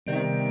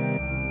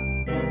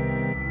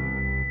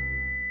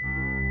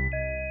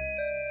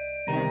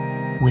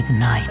With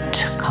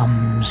night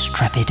comes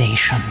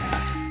trepidation,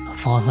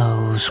 for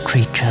those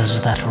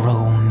creatures that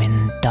roam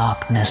in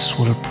darkness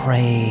will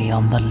prey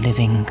on the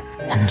living,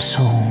 and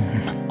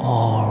soon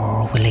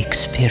all will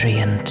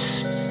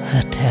experience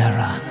the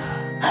terror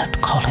at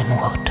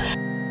Collinwood.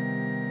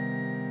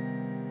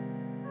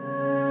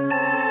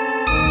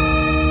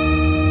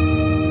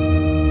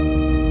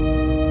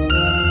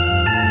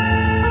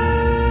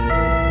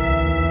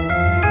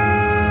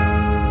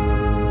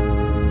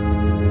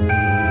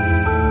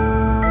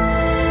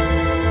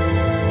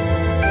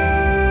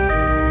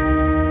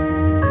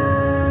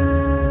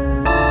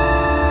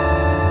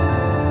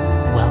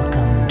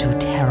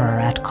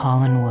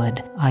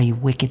 Collinwood. Are you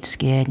wicked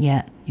scared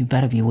yet? You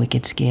better be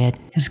wicked scared.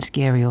 It's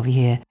scary over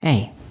here.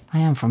 Hey, I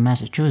am from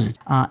Massachusetts.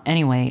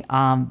 Anyway,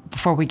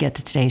 before we get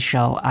to today's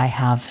show, I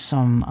have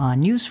some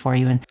news for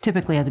you. And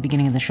typically at the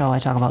beginning of the show, I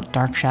talk about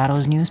Dark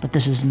Shadows news, but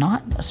this is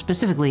not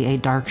specifically a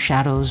Dark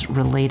Shadows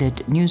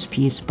related news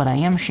piece, but I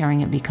am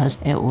sharing it because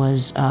it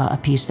was a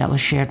piece that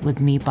was shared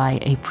with me by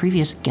a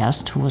previous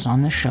guest who was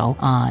on the show.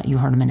 You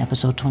heard him in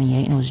episode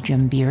 28, and it was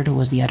Jim Beard, who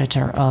was the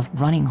editor of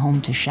Running Home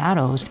to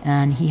Shadows.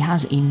 And he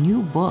has a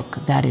new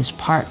book that is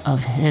part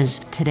of his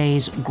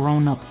Today's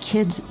Grown-Up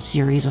Kids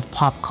series of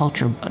pop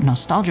culture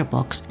nostalgia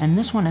books, and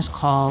this one is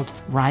called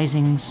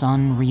Rising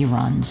Sun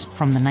Reruns.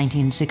 From the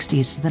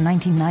 1960s to the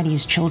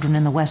 1990s, children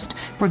in the West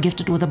were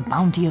gifted with a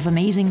bounty of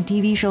amazing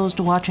TV shows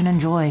to watch and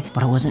enjoy,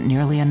 but it wasn't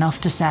nearly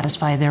enough to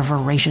satisfy their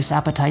voracious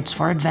appetites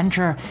for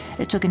adventure.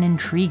 It took an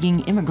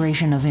intriguing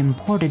immigration of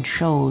imported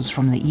shows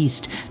from the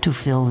East to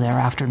fill their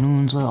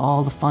afternoons with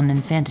all the fun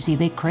and fantasy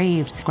they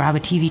craved. Grab a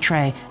TV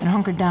tray and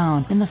hunker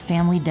down in the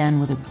family den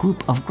with a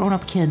group of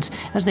grown-up kids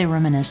as they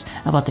reminisce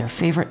about their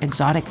favorite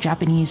exotic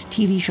Japanese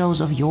TV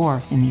shows of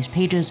yore. In these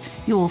pages,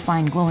 you will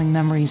find glowing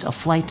memories of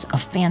flights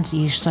of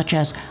fancy such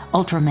as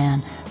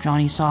Ultraman,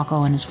 Johnny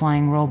Socko and his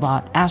flying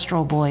robot,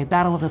 Astro Boy,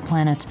 Battle of the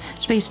Planets,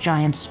 Space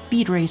Giants,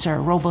 Speed Racer,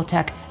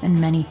 Robotech, and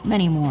many,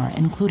 many more,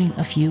 including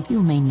a few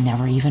you may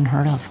never even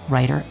heard of.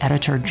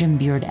 Writer-editor Jim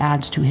Beard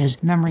adds to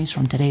his Memories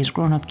from Today's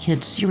Grown-Up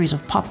Kids series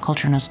of pop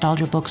culture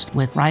nostalgia books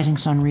with Rising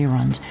Sun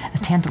Reruns, a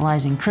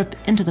tantalizing trip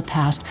into the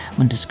past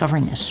when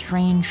discovering a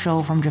strange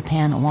show from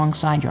Japan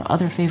alongside your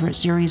other favorite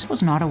series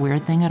was not a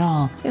weird thing at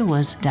all. It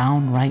was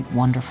downright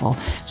wonderful.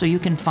 So you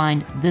can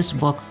find this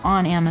book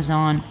on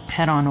Amazon.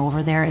 Head on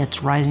over there.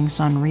 It's Rising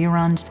Sun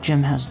Reruns.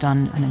 Jim has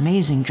done an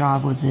amazing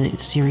job with the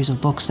series of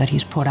books that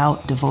he's put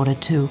out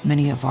devoted to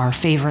many of our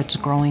favorites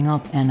growing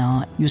up, and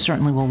you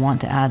certainly will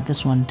want to add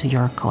this one to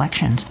your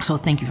collections. So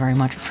thank you very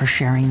much for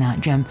sharing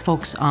that, Jim.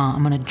 Folks,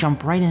 I'm going to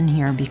jump right in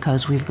here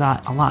because we've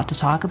got a lot to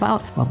talk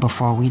about. But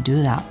before we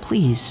do that,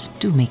 please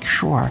do make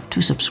sure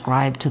to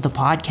subscribe to the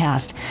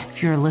podcast.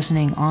 If you're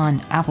listening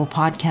on Apple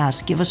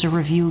Podcasts, give us a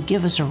review,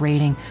 give us a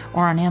rating,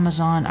 or on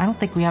Amazon. I don't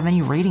think we have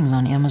any ratings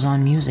on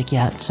Amazon Music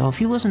yet. So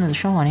if you listen to the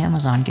show on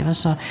Amazon, give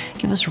us a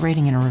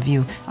rating and a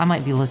review. I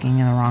might be looking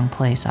in the wrong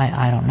place.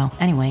 I don't know.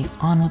 Anyway,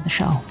 on with the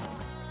show.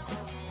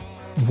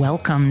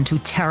 Welcome to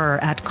Terror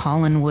at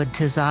Collinwood.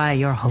 'Tis I,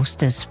 your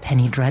hostess,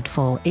 Penny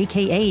Dreadful,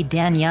 aka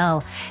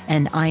Danielle,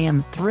 and I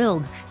am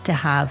thrilled to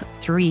have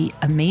three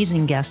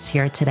amazing guests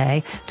here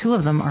today. Two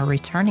of them are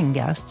returning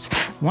guests.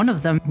 One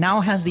of them now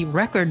has the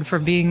record for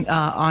being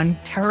on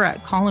Terror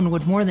at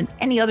Collinwood more than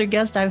any other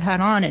guest I've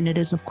had on, and it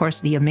is, of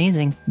course, the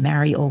amazing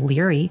Mary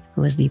O'Leary,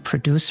 who is the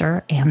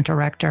producer and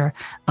director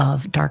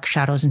of Dark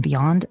Shadows and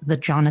Beyond, the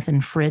Jonathan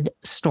Frid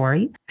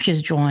story.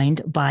 She's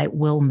joined by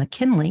Will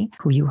McKinley,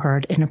 who you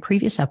heard in a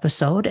previous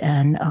episode,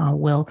 and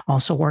Will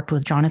also worked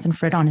with Jonathan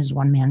Frid on his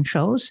one-man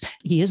shows.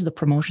 He is the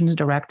promotions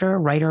director,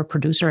 writer,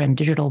 producer, and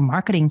digital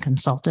marketing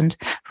consultant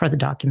for the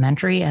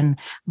documentary, and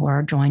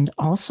we're joined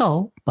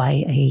also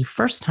by a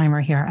first-timer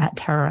here at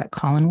Terror at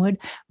Collinwood,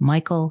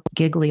 Michael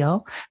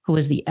Giglio, who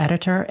is the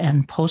editor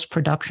and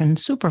post-production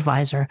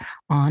supervisor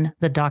on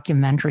the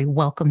documentary.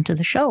 Welcome to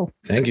the show.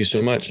 Thank you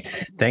so much.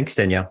 Thanks,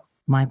 Danielle.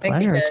 My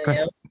pleasure. It's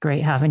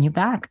great having you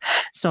back.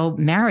 So,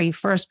 Mary,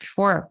 first,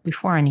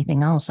 before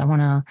anything else, I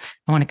want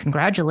to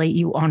congratulate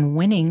you on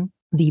winning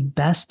the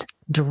Best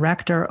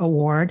Director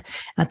Award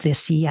at the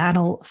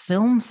Seattle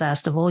Film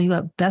Festival. You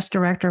got Best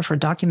Director for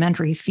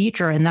Documentary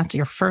Feature, and that's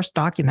your first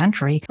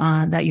documentary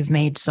that you've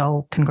made.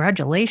 So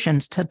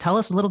congratulations. Tell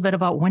us a little bit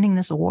about winning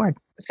this award.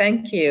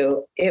 Thank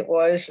you. It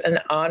was an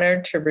honor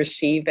to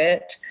receive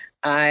it.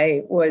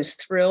 I was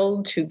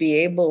thrilled to be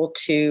able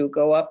to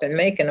go up and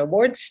make an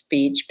award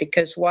speech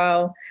because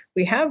while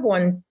we have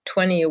won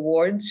 20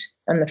 awards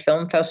on the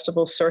film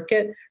festival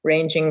circuit,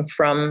 ranging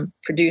from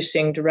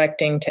producing,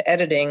 directing to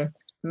editing,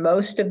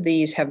 most of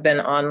these have been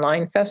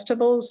online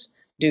festivals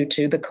due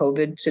to the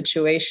COVID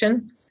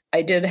situation.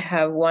 I did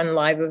have one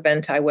live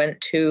event I went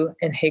to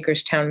in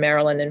Hagerstown,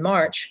 Maryland in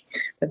March,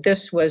 but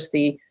this was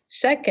the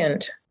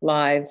second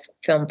live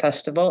film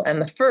festival and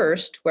the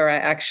first where I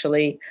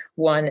actually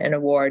won an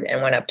award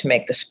and went up to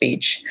make the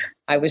speech.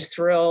 I was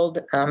thrilled.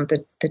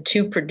 The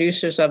two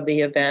producers of the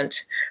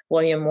event,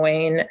 William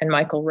Wayne and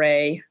Michael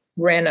Ray,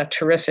 ran a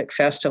terrific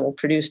festival,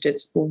 produced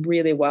it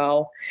really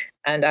well.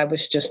 And I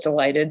was just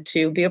delighted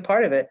to be a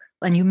part of it.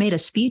 And you made a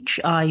speech,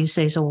 you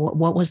say. So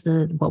what was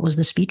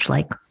the speech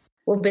like?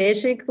 Well,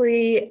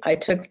 basically, I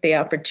took the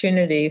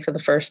opportunity for the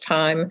first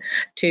time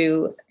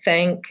to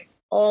thank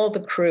all the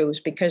crews,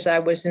 because I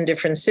was in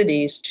different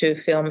cities to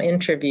film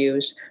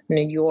interviews: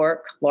 New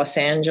York, Los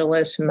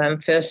Angeles,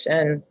 Memphis,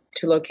 and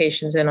 2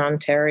 locations in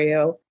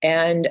Ontario.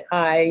 And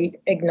I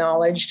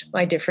acknowledged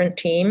my different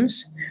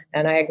teams,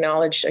 and I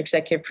acknowledged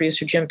executive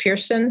producer Jim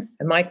Pearson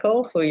and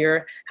Michael, who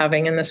you're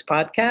having in this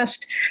podcast,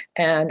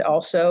 and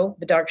also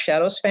the Dark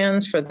Shadows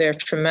fans for their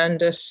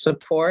tremendous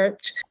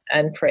support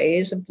and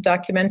praise of the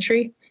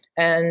documentary.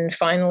 And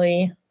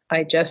finally,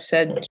 I just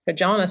said to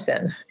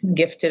Jonathan,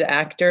 gifted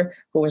actor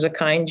who was a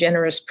kind,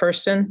 generous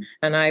person.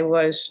 And I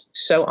was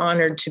so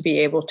honored to be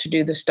able to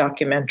do this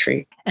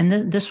documentary. And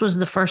this was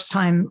the first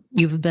time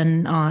you've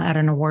been at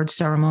an award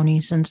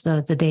ceremony since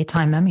the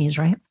Daytime Emmys,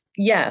 right?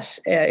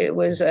 Yes, it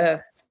was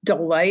a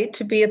delight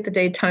to be at the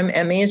Daytime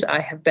Emmys. I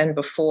have been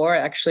before. I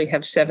actually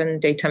have 7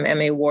 Daytime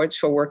Emmy Awards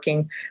for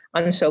working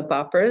on soap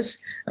operas.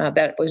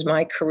 That was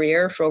my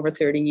career for over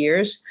 30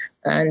 years.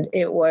 And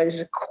it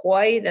was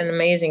quite an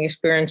amazing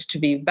experience to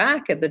be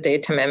back at the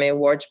Daytime Emmy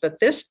Awards, but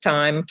this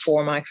time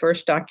for my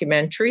first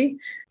documentary.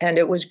 And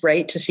it was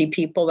great to see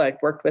people that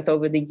I've worked with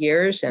over the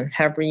years and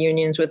have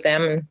reunions with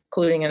them,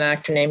 including an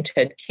actor named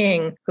Ted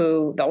King,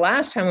 who the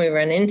last time we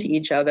ran into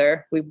each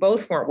other, we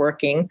both weren't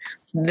working.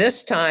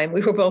 This time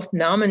we were both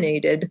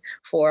nominated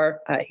for,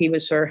 he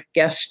was her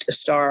guest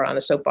star on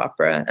a soap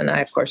opera, and I,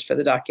 of course, for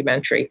the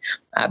documentary.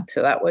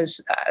 So that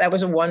was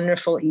a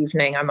wonderful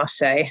evening, I must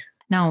say.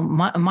 Now,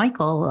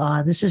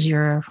 Michael, this is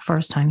your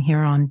first time here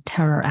on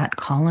Terror at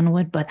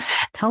Collinwood, but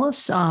tell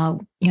us,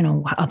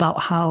 about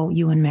how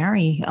you and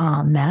Mary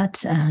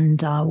met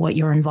and what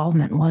your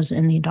involvement was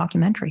in the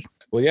documentary.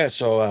 Well, yeah,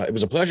 so it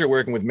was a pleasure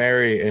working with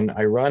Mary, and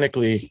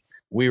ironically,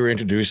 we were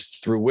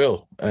introduced through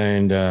Will,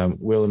 and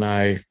Will and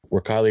I were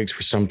colleagues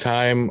for some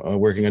time,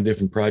 working on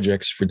different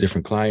projects for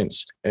different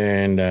clients.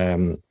 And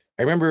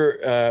I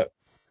remember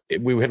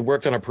we had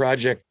worked on a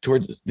project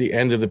towards the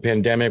end of the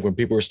pandemic when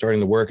people were starting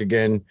to work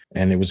again,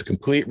 and it was a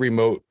complete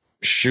remote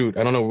shoot.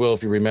 I don't know, Will,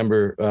 if you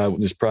remember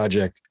this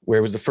project, where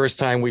it was the first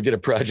time we did a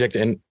project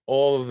and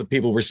all of the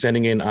people were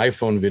sending in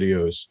iPhone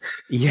videos.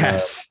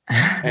 Yes.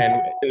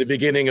 And in the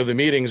beginning of the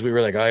meetings, we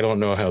were like, I don't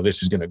know how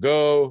this is going to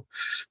go.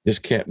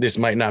 This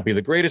might not be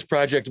the greatest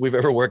project we've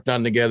ever worked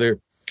on together.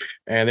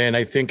 And then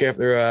I think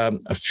after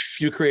a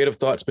few creative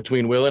thoughts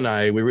between Will and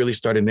I, we really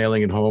started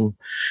nailing it home.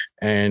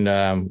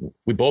 And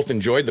we both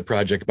enjoyed the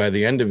project by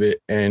the end of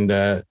it. And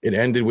it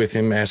ended with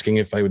him asking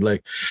if I would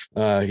like,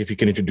 if he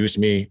can introduce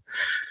me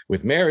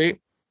with Mary.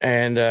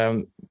 And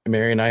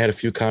Mary and I had a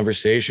few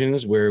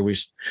conversations where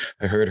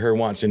I heard her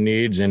wants and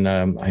needs, and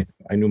I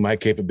knew my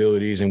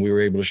capabilities, and we were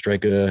able to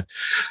strike a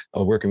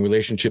working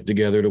relationship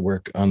together to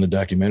work on the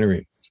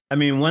documentary. I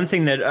mean, one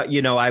thing that,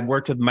 I've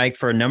worked with Mike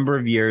for a number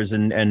of years,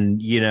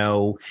 and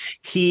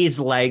he's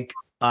like,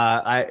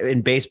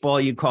 in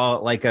baseball, you call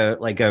it like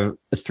a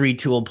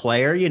 3-tool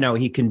player.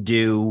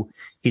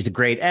 He's a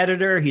great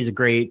editor. He's a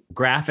great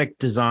graphic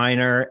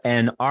designer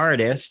and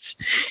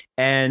artist.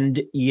 And,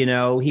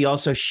 he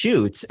also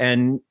shoots,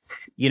 and,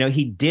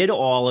 he did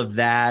all of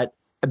that.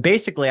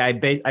 Basically,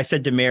 I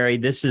said to Mary,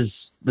 this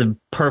is the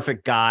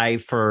perfect guy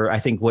for, I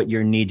think, what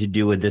you need to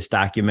do with this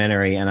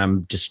documentary. And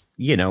I'm just,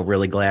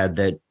 really glad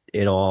that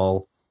it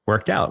all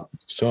worked out.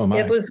 So am I.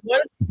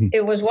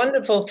 It was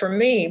wonderful for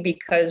me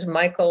because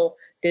Michael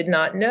did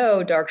not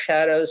know Dark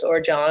Shadows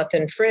or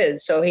Jonathan Frid.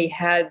 So he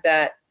had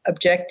that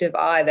objective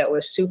eye that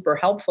was super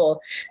helpful.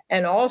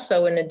 And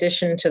also, in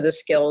addition to the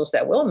skills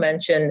that Will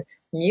mentioned,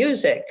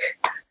 music.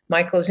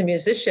 Michael's a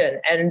musician.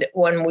 And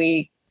when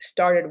we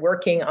started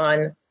working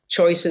on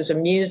choices of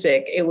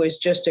music, it was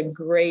just a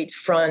great,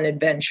 fun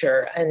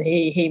adventure. And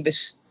he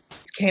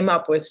came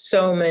up with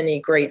so many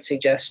great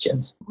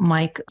suggestions.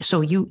 Mike,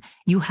 so you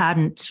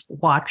hadn't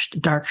watched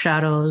Dark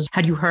Shadows.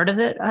 Had you heard of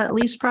it at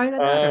least prior to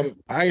that?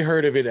 I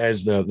heard of it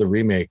as the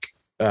remake,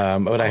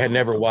 but I had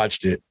never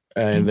watched it.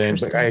 And then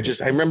but I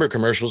remember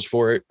commercials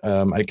for it,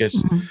 I guess.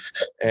 Mm-hmm.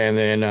 And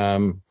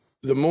then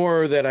the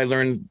more that I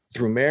learned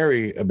through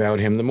Mary about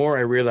him, the more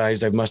I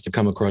realized I must have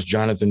come across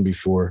Jonathan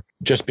before,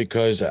 just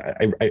because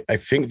I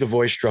think the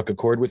voice struck a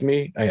chord with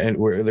me, and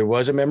where there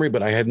was a memory,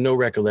 but I had no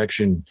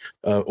recollection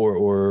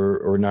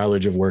or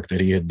knowledge of work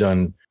that he had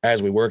done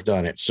as we worked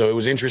on it. So it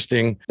was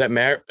interesting that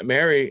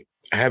Mary,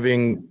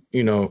 having,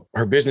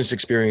 her business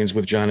experience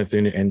with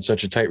Jonathan and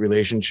such a tight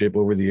relationship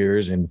over the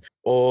years, and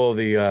all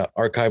the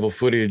archival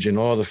footage and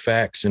all the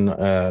facts and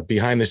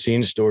behind the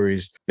scenes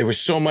stories, there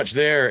was so much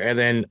there. And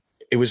then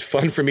it was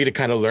fun for me to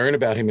kind of learn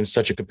about him in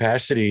such a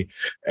capacity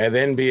and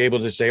then be able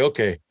to say,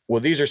 okay, well,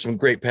 these are some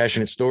great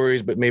passionate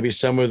stories, but maybe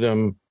some of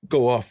them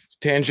go off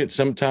tangent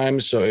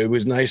sometimes. So it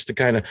was nice to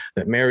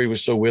that Mary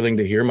was so willing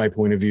to hear my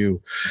point of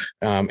view.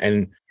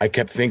 And I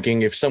kept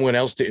thinking, if someone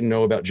else didn't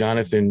know about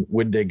Jonathan,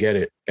 would they get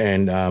it?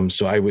 And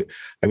so I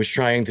was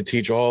trying to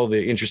teach all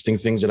the interesting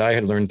things that I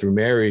had learned through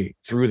Mary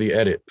through the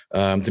edit,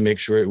 to make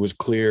sure it was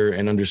clear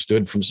and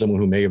understood from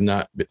someone who may have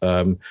not,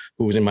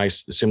 who was in my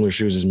similar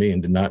shoes as me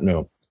and did not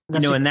know.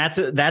 And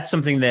that's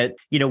something that,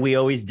 we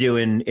always do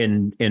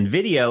in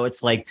video.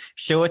 It's like,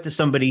 show it to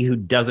somebody who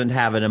doesn't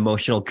have an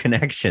emotional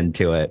connection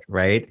to it,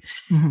 right?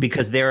 Mm-hmm.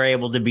 Because they're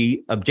able to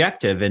be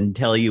objective and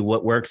tell you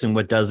what works and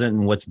what doesn't,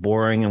 and what's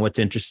boring and what's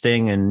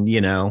interesting. And,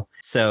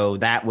 so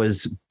that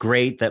was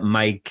great that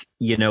Mike,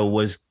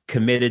 was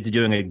committed to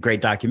doing a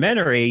great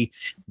documentary,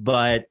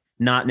 but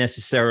not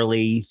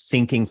necessarily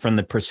thinking from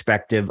the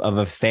perspective of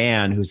a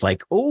fan who's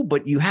like, oh,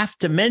 but you have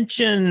to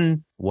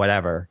mention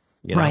whatever.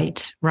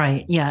 Right.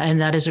 Yeah.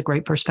 And that is a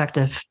great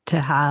perspective to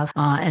have,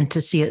 and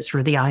to see it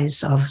through the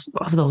eyes of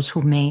those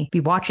who may be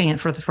watching it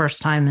for the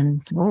first time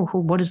and,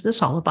 what is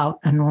this all about?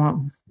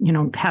 And,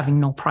 having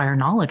no prior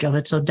knowledge of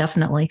it. So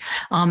definitely.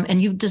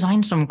 And you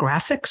designed some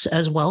graphics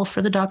as well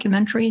for the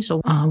documentary. So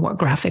what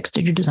graphics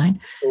did you design?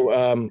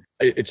 So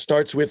it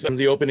starts with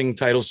the opening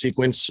title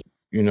sequence.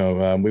 We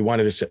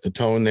wanted to set the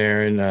tone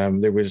there,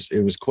 and it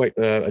was quite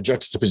a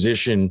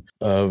juxtaposition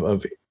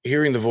of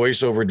hearing the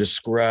voiceover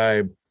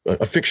describe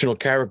a fictional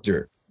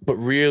character, but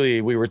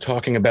really we were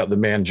talking about the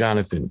man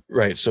Jonathan,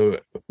 right? So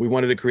we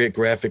wanted to create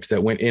graphics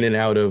that went in and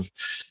out of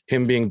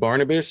him being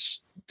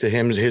Barnabas to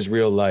his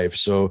real life.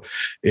 So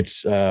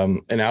it's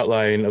an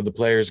outline of the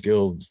Players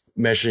Guild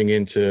meshing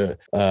into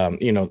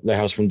the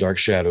House from Dark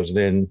Shadows.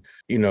 Then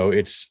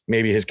it's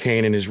maybe his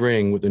cane and his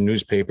ring with a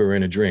newspaper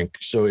and a drink.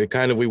 So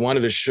we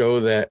wanted to show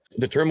that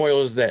the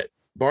turmoils that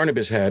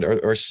Barnabas had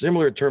are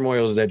similar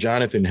turmoils that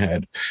Jonathan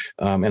had.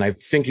 And I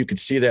think you could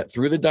see that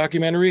through the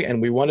documentary.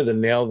 And we wanted to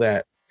nail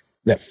that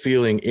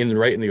feeling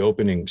right in the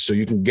opening. So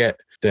you can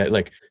get that,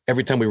 like,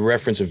 every time we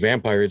reference a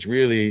vampire, it's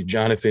really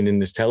Jonathan in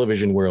this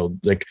television world,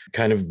 like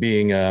kind of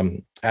being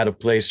out of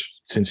place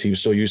since he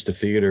was so used to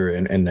theater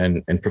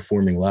and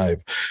performing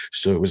live.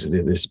 So it was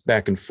this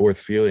back and forth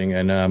feeling.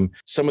 And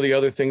some of the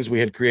other things we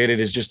had created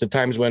is just the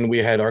times when we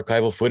had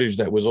archival footage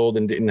that was old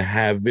and didn't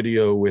have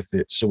video with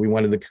it. So we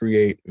wanted to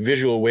create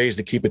visual ways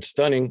to keep it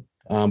stunning,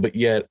 but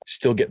yet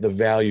still get the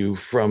value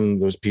from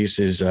those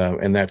pieces.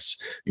 And that's,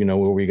 where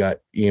we got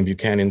Ian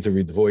Buchanan to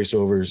read the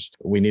voiceovers.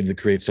 We needed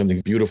to create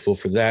something beautiful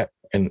for that.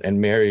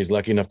 And Mary is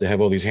lucky enough to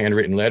have all these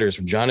handwritten letters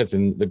from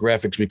Jonathan. The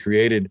graphics we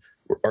created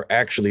are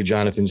actually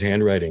Jonathan's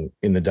handwriting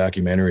in the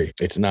documentary.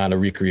 It's not a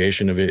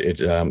recreation of it.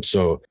 It's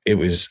so it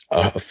was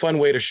a fun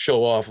way to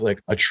show off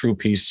like a true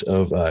piece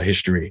of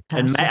history.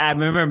 And I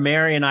remember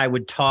Mary and I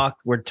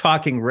we're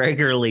talking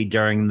regularly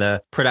during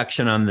the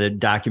production on the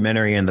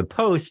documentary and the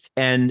post.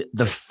 And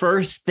the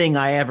first thing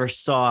I ever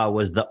saw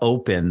was the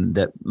open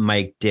that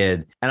Mike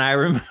did. And I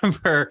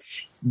remember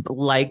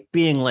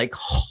being like,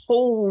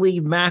 holy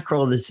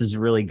mackerel, this is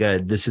really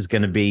good. This is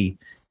going to be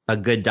a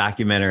good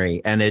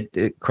documentary. And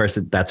of course,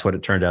 that's what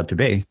it turned out to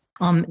be.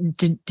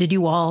 Did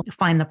you all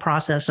find the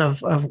process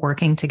of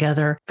working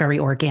together very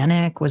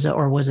organic? Was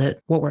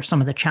it, what were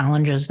some of the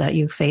challenges that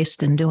you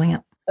faced in doing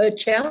it? A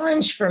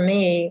challenge for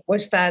me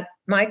was that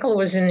Michael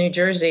was in New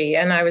Jersey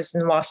and I was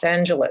in Los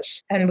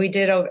Angeles, and we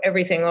did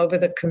everything over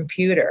the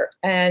computer.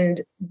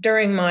 And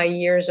during my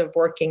years of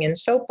working in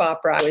soap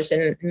opera, I was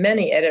in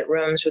many edit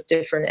rooms with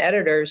different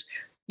editors.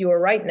 You were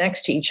right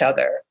next to each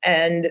other.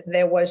 And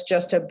there was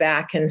just a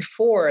back and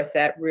forth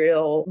that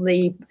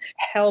really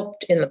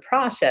helped in the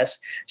process.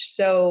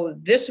 So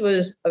this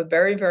was a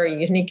very, very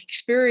unique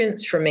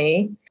experience for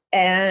me.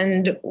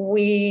 And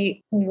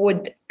we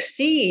would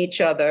see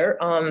each other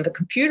on the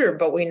computer,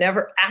 but we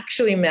never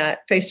actually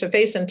met face to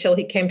face until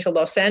he came to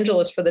Los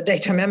Angeles for the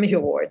Daytime Emmy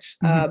Awards.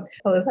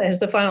 Mm-hmm. As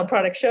the final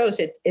product shows,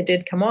 it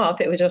did come off.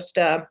 It was just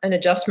an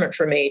adjustment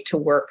for me to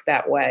work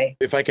that way.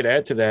 If I could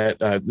add to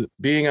that,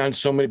 being on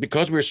so many,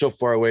 because we were so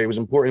far away, it was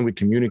important we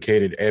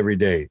communicated every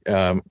day,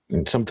 and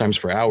sometimes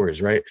for hours,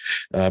 right?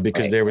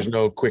 Because there was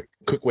no quick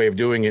way of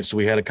doing it. So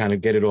we had to kind of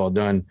get it all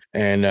done.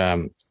 And,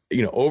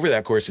 over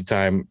that course of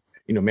time,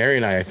 Mary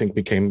and I think,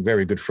 became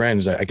very good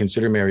friends. I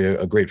consider Mary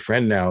a great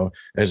friend now,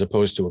 as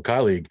opposed to a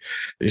colleague.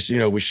 We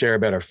share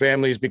about our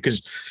families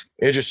because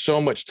there's just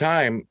so much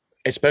time,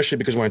 especially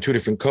because we're on two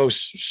different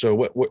coasts. So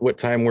what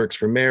time works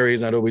for Mary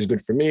is not always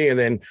good for me. And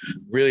then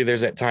really there's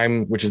that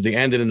time, which is the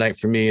end of the night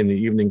for me and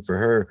the evening for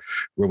her,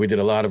 where we did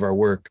a lot of our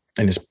work.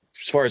 And it's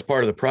as far as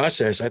part of the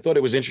process, I thought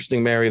it was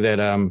interesting, Mary,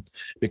 that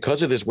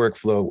because of this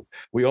workflow,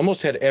 we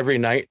almost had every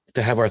night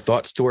to have our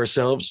thoughts to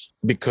ourselves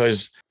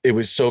because it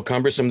was so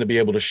cumbersome to be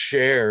able to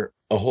share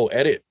a whole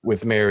edit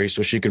with Mary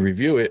so she could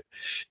review it,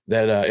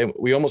 that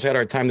we almost had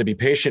our time to be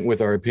patient with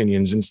our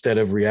opinions instead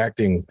of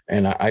reacting.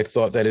 And I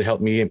thought that it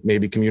helped me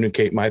maybe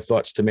communicate my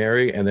thoughts to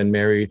Mary, and then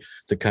Mary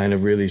to kind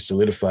of really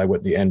solidify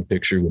what the end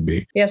picture would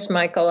be. Yes,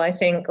 Michael, I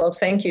think, well,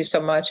 thank you so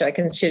much. I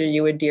consider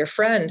you a dear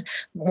friend.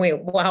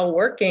 While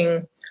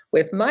working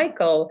with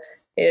Michael,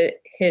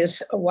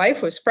 his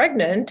wife was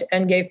pregnant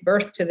and gave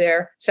birth to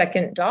their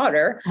second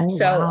daughter. Oh,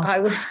 so wow. I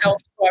was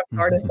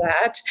part of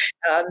that.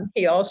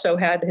 He also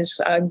had his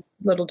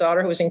little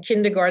daughter who was in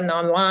kindergarten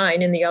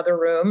online in the other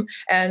room,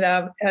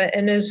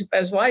 and his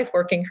wife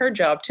working her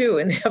job too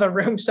in the other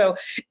room. So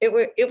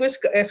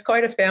it's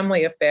quite a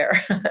family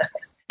affair.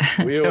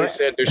 We always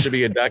said there should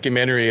be a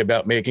documentary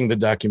about making the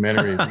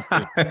documentary.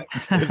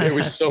 There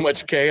was so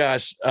much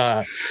chaos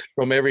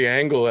from every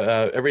angle.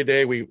 Every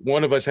day,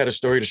 one of us had a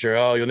story to share.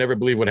 Oh, you'll never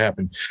believe what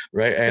happened,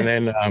 right? And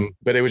then,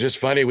 but it was just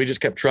funny. We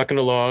just kept trucking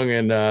along,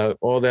 and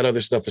all that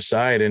other stuff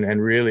aside,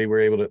 and really were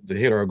able to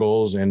hit our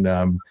goals and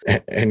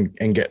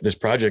get this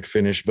project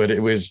finished. But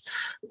there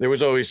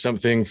was always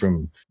something,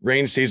 from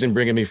rain season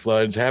bringing me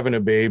floods, having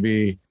a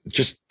baby,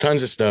 just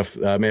tons of stuff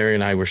Mary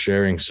and I were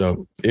sharing.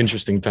 So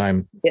interesting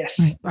time.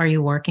 Yes. Are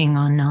you working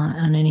on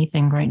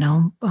anything right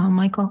now,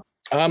 Michael?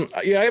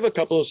 Yeah, I have a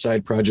couple of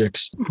side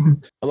projects. Mm-hmm.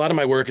 A lot of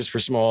my work is for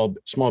small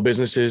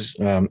businesses,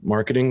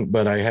 marketing,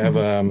 but I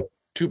have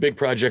two big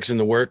projects in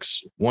the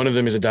works. One of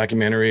them is a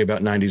documentary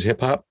about 90s hip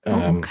hop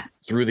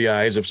through the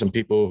eyes of some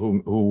people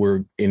who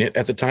were in it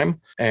at the time.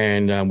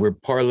 And we're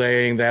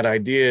parlaying that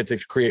idea to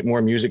create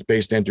more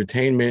music-based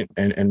entertainment.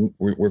 And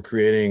we're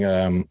creating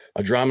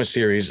a drama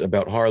series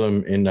about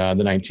Harlem in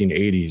the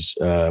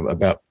 1980s,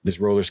 about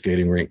this roller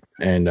skating rink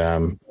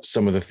and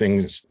some of the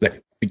things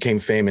that became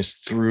famous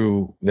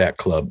through that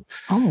club.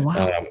 Oh,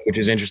 wow. Which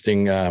is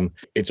interesting.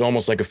 It's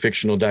almost like a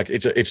fictional doc.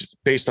 It's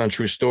based on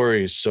true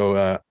stories.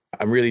 So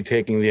I'm really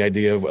taking the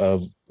idea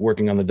of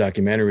working on the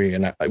documentary.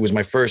 And it was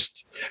my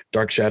first,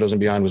 Dark Shadows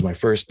and Beyond was my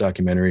first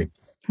documentary.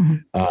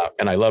 Mm-hmm.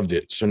 And I loved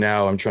it. So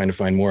now I'm trying to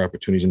find more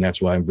opportunities, and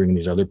that's why I'm bringing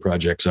these other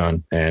projects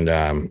on. And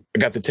I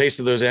got the taste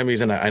of those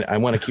Emmys, and I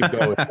want to keep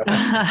going.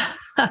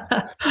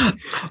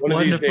 One of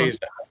these days.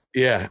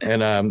 Yeah.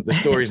 And the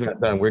story's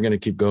not done. We're going to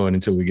keep going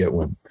until we get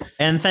one.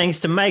 And thanks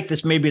to Mike,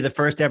 this may be the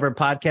first ever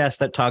podcast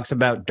that talks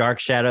about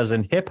Dark Shadows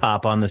and hip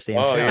hop on the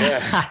same show.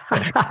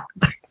 Yeah.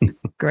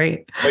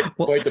 Great.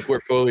 Quite the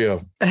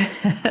portfolio.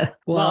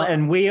 Well,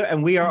 and we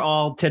are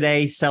all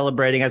today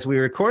celebrating, as we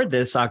record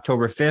this,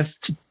 October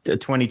 5th,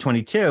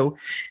 2022.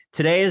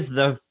 Today is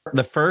the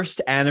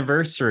first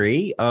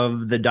anniversary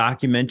of the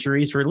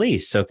documentary's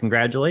release. So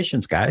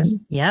congratulations, guys.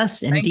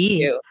 Yes, indeed.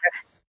 Thank you.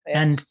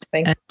 And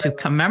to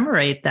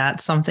commemorate that,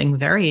 something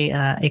very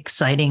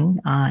exciting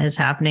is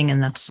happening.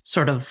 And that's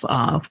sort of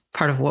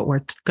part of what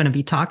we're going to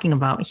be talking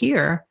about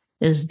here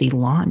is the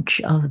launch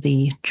of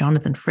the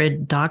Jonathan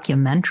Frid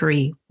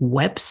documentary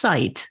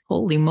website.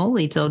 Holy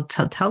moly. So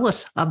tell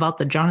us about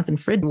the Jonathan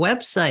Frid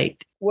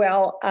website.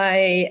 Well,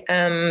 I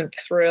am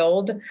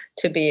thrilled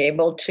to be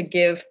able to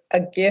give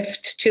a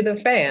gift to the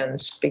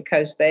fans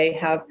because they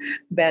have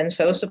been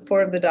so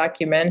supportive of the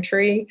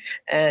documentary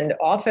and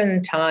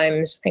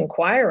oftentimes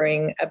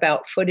inquiring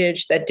about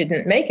footage that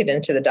didn't make it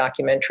into the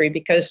documentary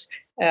because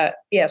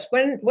yes,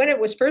 when it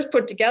was first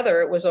put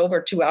together, it was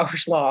over 2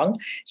 hours long.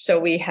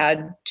 So we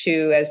had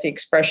to, as the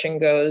expression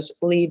goes,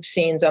 leave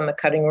scenes on the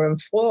cutting room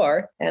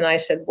floor. And I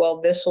said, well,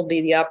 this will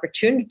be the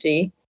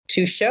opportunity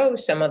to show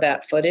some of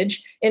that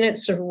footage in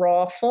its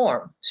raw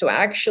form. So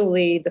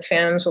actually the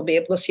fans will be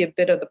able to see a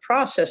bit of the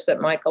process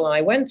that Michael and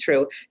I went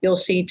through. You'll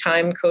see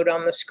time code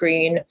on the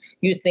screen,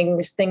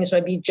 things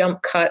might be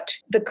jump cut,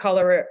 the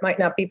color might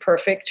not be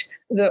perfect,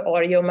 the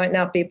audio might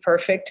not be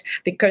perfect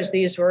because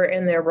these were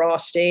in their raw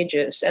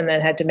stages and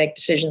then had to make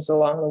decisions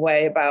along the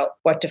way about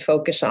what to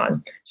focus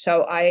on.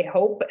 So I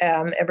hope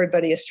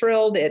everybody is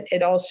thrilled.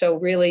 It also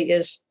really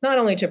is not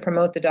only to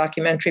promote the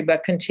documentary,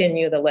 but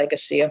continue the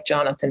legacy of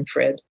Jonathan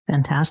Frid.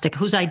 Fantastic.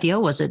 Whose idea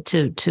was it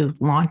to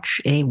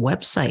launch a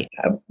website?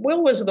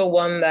 Will was the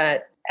one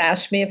that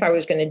asked me if I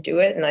was going to do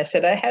it. And I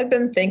said, I had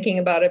been thinking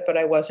about it, but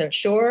I wasn't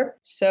sure.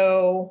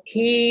 So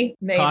he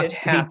made it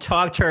happen. He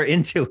talked her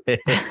into it.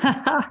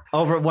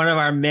 Over one of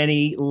our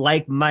many,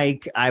 like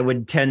Mike, I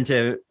would tend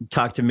to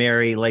talk to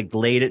Mary like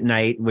late at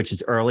night, which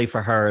is early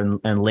for her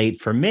and late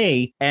for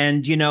me.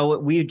 And,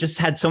 we just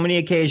had so many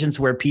occasions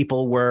where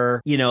people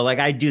were, like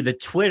I do the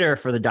Twitter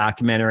for the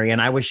documentary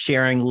and I was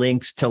sharing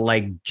links to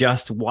like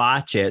just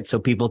watch it so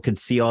people could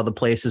see all the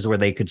places where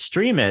they could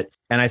stream it.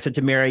 And I said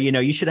to Mary,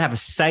 you should have a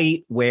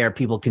site where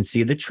people can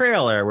see the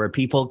trailer, where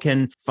people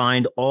can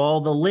find all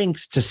the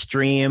links to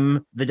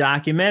stream the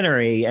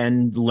documentary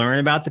and learn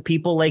about the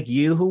people like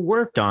you who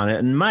worked on it,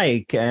 and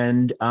Mike.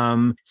 And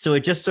so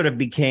it just sort of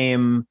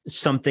became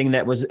something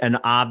that was an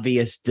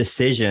obvious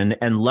decision.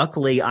 And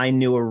luckily, I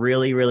knew a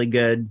really, really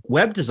good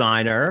web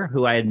designer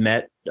who I had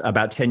met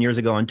about 10 years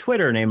ago on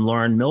Twitter named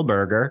Lauren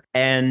Milberger.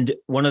 And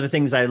one of the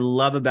things I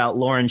love about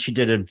Lauren, she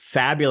did a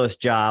fabulous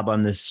job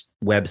on this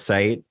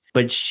website.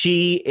 But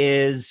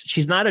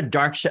she's not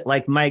a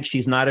like Mike,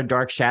 she's not a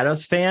Dark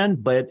Shadows fan,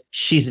 but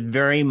she's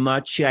very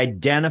much, she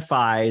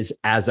identifies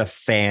as a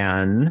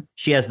fan.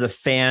 She has the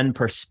fan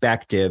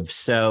perspective.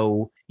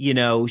 So, you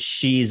know,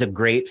 she's a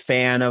great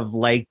fan of,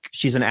 like,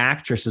 she's an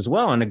actress as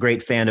well and a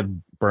great fan of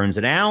Burns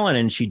and Allen,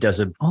 and she does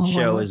a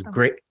show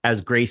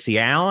as Gracie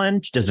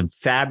Allen. She does a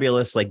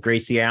fabulous, like,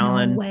 Gracie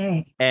Allen. No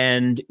way.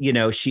 And, you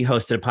know, she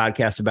hosted a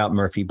podcast about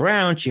Murphy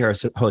Brown. She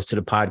hosted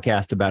a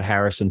podcast about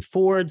Harrison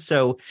Ford.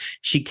 So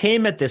she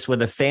came at this with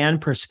a fan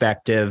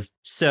perspective.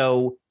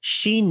 So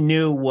she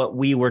knew what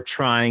we were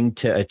trying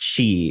to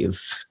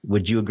achieve.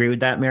 Would you agree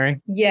with that,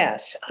 Mary?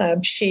 Yes.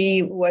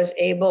 She was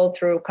able,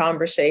 through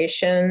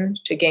conversation,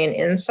 to gain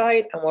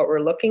insight on what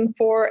we're looking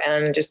for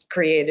and just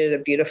created a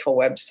beautiful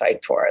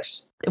website for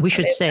us. We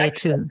should say it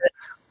too.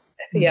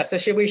 Yeah, so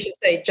we should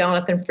say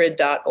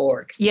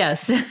jonathanfrid.org.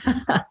 Yes,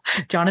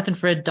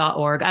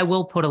 jonathanfrid.org. I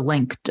will put a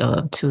link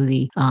to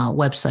the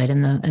website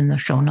in the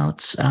show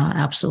notes.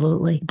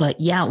 Absolutely. But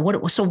yeah,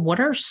 what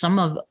are some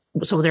of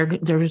So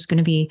there's going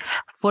to be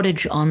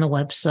footage on the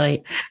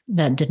website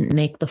that didn't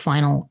make the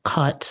final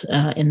cut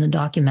in the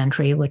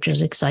documentary, which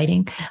is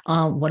exciting.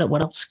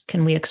 What else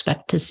can we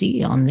expect to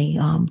see on the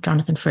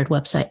Jonathan Frid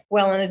website?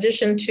 Well, in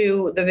addition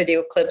to the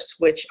video clips,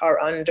 which are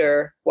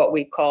under what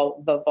we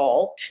call the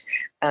vault,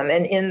 and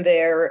in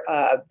there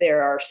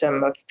are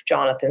some of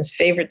Jonathan's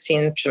favorite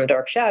scenes from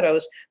Dark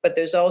Shadows, but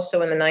there's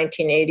also in the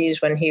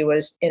 1980s when he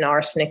was in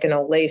Arsenic and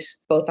Old Lace,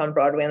 both on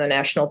Broadway and the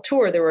national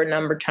tour, there were a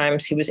number of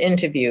times he was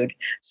interviewed.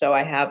 So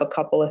I have a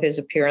couple of his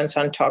appearances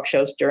on talk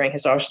shows during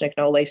his Arsenic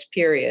and Old Lace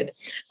period.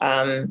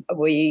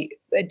 We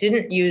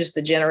didn't use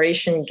the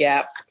generation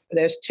gap.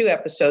 There's 2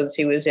 episodes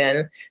he was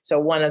in. So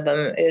one of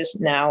them is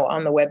now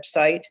on the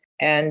website.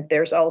 And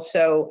there's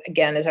also,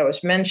 again, as I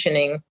was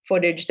mentioning,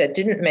 footage that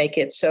didn't make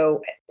it.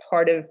 So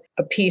part of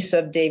a piece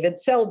of David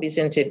Selby's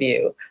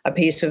interview, a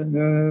piece of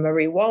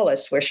Marie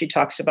Wallace, where she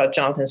talks about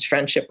Jonathan's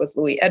friendship with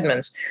Louis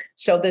Edmonds.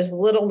 So there's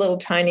little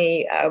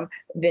tiny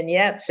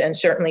vignettes, and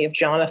certainly of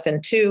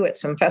Jonathan too at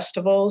some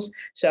festivals.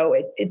 So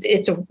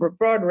it's a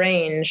broad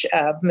range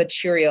of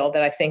material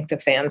that I think the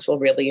fans will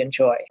really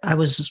enjoy. I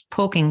was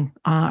poking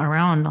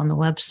around on the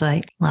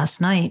website last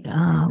night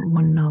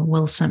when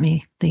Will sent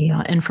me the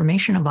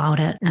information about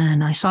it,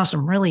 and I saw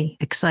some really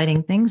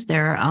exciting things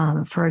there.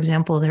 For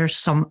example, there's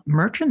some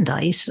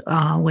merchandise,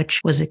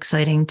 which was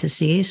exciting to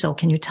see. So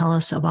can you tell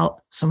us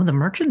about some of the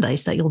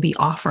merchandise that you'll be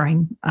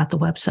offering at the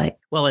website?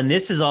 Well, and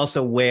this is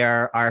also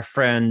where our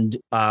friend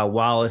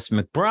Wallace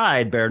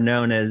McBride, better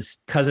known as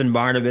Cousin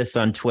Barnabas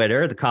on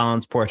Twitter, the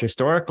Collinsport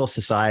Historical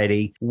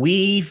Society,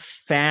 we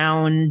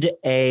found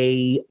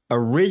a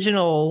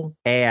original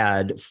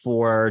ad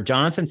for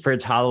Jonathan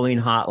Frid's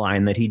Halloween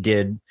hotline that he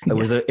did. It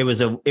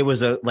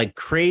was a like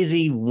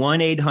crazy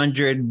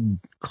 1-800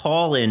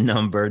 call-in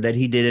number that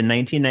he did in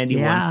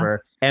 1991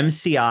 for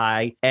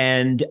MCI.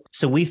 And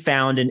so we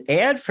found an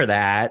ad for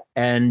that,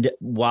 and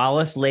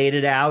Wallace laid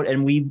it out,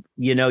 and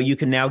you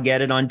can now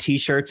get it on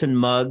t-shirts and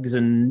mugs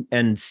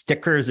and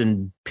stickers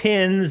and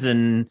pins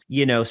and,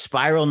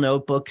 spiral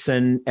notebooks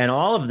and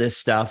all of this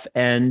stuff.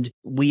 And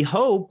we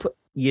hope,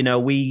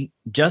 we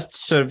just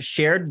sort of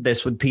shared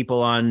this with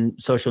people on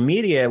social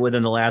media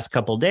within the last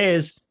couple of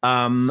days.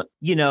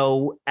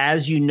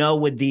 As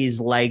with these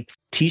like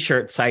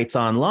t-shirt sites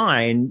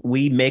online,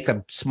 we make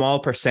a small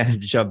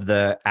percentage of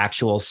the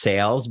actual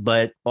sales,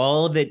 but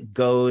all of it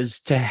goes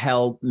to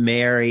help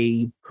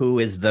Mary, who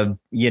is the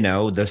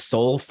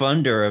sole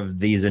funder of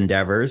these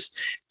endeavors,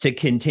 to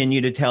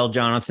continue to tell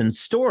Jonathan's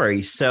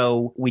story.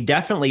 So we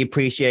definitely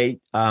appreciate,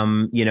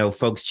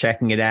 folks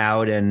checking it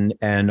out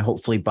and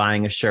hopefully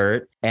buying a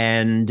shirt.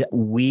 And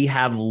we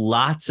have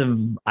lots of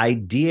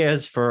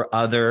ideas for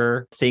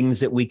other things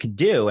that we could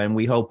do. And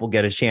we hope we'll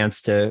get a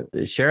chance to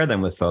share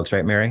them with folks,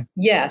 right, Mary?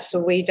 Yes, so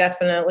we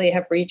definitely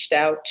have reached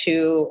out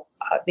to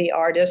the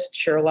artist,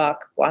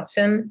 Sherlock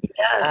Watson.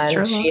 Yes,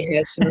 and she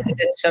has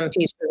submitted some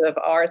pieces of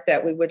art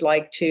that we would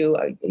like to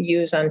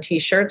use on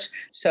t-shirts.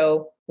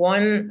 So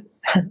one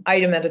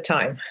item at a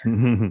time.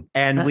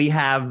 And we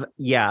have,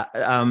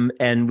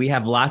 and we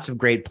have lots of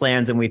great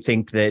plans. And we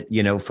think that,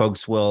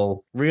 folks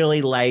will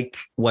really like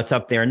what's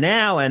up there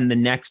now and the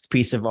next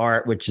piece of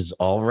art, which is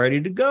all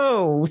ready to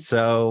go.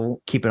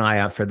 So keep an eye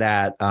out for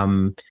that.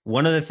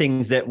 One of the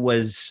things that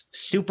was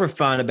super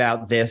fun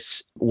about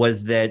this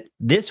was that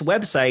this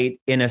website,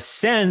 in a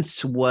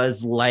sense,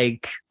 was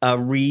like a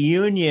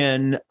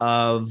reunion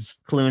of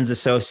Clunes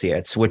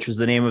Associates, which was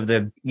the name of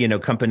the,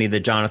 company that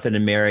Jonathan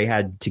and Mary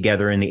had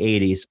together in the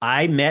 80s.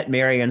 I met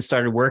Mary and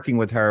started working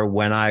with her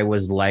when I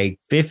was like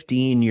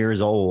 15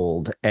 years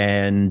old.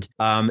 And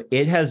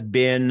it has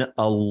been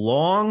a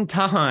long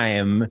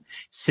time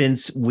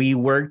since we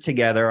worked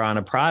together on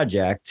a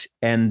project.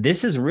 And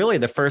this is really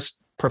the first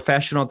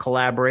professional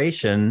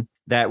collaboration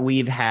that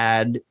we've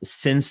had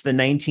since the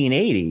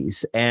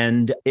 1980s.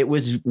 And it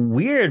was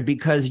weird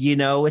because,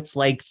 it's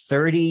like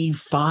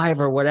 35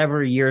 or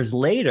whatever years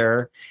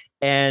later.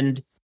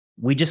 And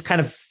we just kind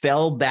of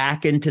fell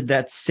back into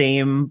that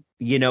same,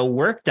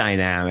 work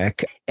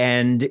dynamic.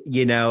 And,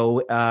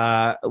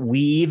 we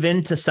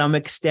even to some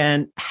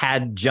extent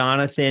had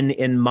Jonathan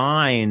in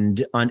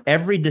mind on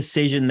every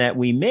decision that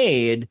we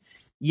made.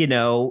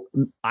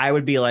 I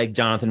would be like,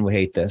 Jonathan would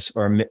hate this,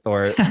 or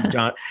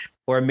John.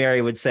 Or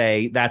Mary would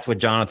say, that's what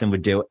Jonathan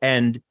would do.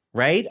 And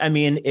right. I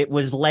mean, it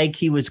was like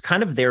he was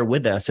kind of there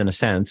with us in a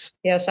sense.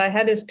 Yes, I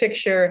had his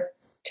picture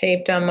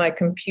taped on my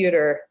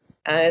computer.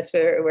 And it's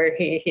where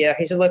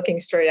he's looking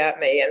straight at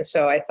me. And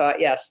so I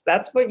thought, yes,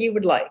 that's what you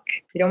would like.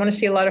 You don't want to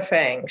see a lot of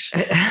fangs.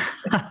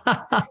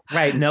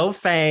 Right. No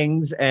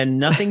fangs and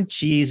nothing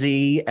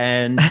cheesy.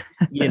 And,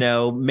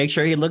 make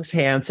sure he looks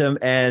handsome.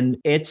 And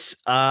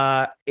it's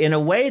in a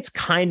way, it's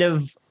kind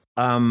of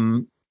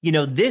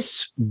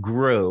this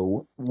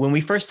grew when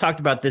we first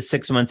talked about this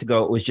 6 months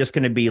ago. It was just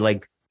going to be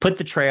like, put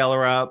the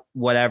trailer up,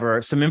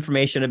 whatever, some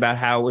information about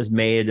how it was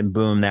made, and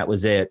boom, that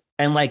was it.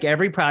 And like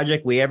every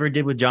project we ever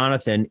did with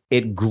Jonathan,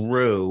 it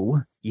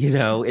grew,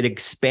 it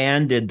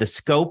expanded, the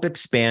scope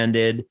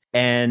expanded.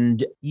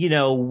 And,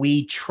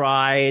 we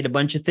tried a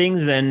bunch of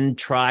things and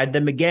tried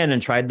them again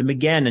and tried them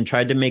again and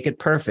tried to make it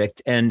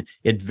perfect. And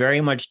it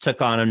very much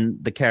took on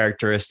the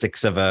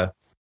characteristics of a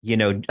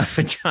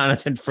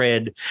Jonathan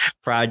Frid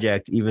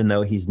project, even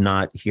though he's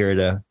not here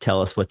to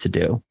tell us what to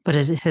do. But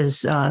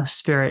his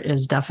spirit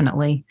is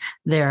definitely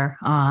there.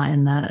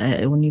 And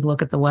that when you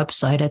look at the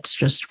website, it's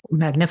just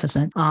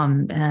magnificent.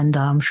 And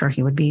I'm sure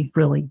he would be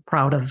really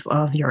proud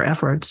of your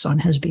efforts on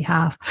his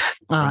behalf.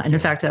 And in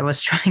fact, I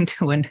was trying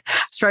to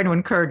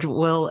encourage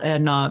Will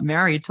and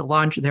Mary to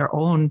launch their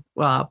own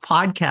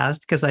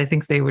podcast, because I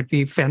think they would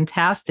be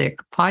fantastic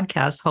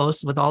podcast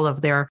hosts with all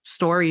of their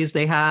stories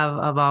they have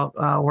about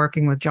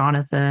working with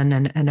Jonathan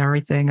and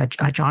everything.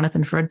 A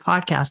Jonathan Frid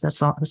podcast.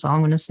 That's all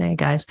I'm going to say,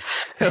 guys.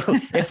 So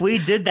if we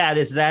did that,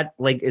 is that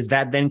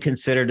then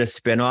considered a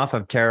spinoff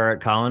of Terror at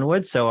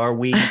Collinwood? So are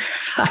we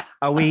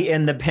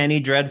in the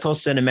Penny Dreadful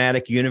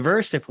cinematic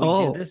universe if we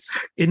did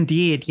this?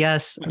 Indeed.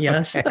 Yes.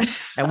 Okay.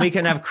 And we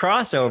can have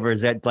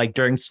crossovers at like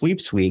during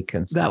Sweeps Week.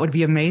 And that would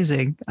be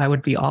amazing. I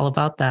would be all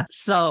about that.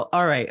 So,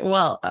 all right.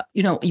 Well,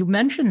 you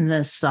mentioned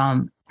this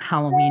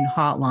Halloween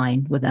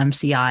hotline with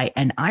MCI.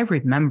 And I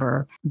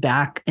remember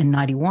back in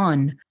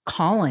 91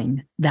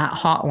 calling that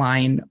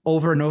hotline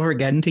over and over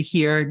again to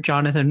hear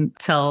Jonathan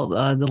tell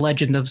the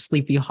legend of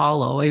Sleepy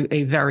Hollow,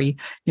 a very,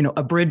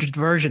 abridged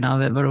version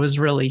of it, but it was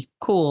really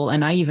cool.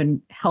 And I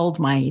even held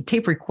my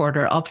tape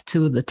recorder up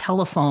to the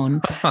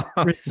telephone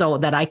so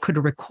that I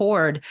could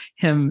record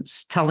him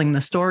telling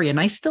the story. And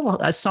I still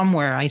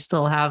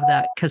have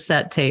that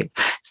cassette tape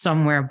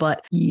somewhere.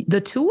 But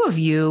the two of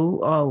you,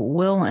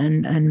 Will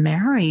and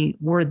Mary,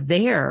 were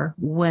there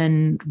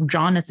when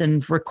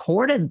Jonathan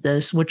recorded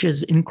this, which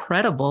is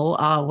incredible.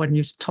 When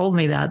you told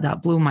me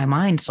that blew my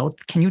mind. So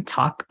can you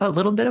talk a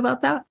little bit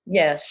about that?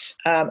 Yes.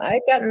 I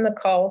gotten the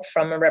call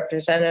from a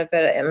representative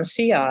at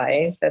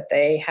MCI that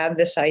they had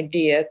this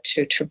idea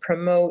to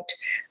promote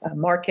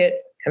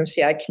market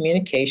MCI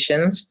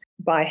communications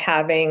by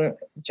having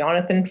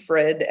Jonathan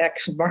Frid,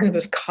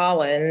 ex-Barnabas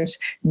Collins,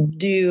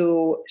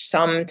 do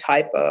some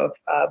type of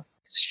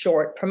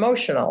short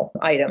promotional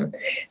item.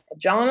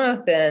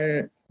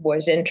 Jonathan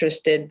was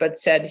interested, but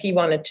said he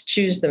wanted to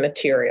choose the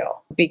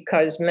material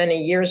because many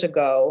years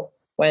ago,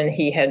 when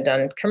he had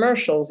done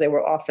commercials, they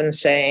were often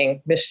saying,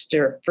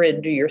 Mr.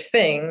 Frid, do your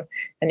thing.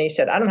 And he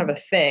said, I don't have a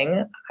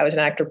thing. I was an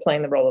actor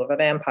playing the role of a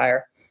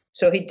vampire.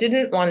 So he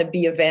didn't want to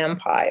be a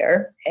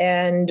vampire.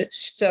 And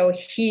so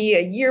he,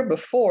 a year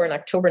before, in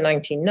October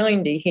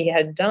 1990, he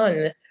had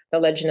done The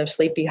Legend of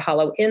Sleepy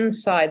Hollow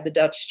inside the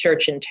Dutch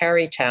church in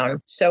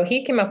Tarrytown. So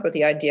he came up with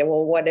the idea,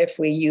 well, what if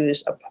we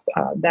use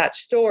that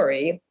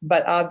story?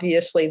 But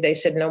obviously they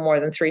said no more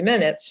than 3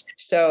 minutes.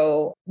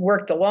 So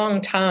worked a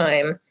long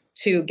time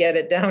to get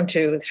it down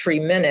to 3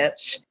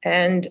 minutes.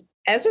 And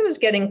as it was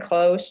getting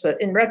close,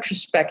 in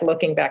retrospect,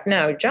 looking back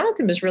now,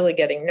 Jonathan was really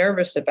getting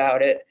nervous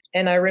about it.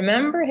 And I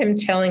remember him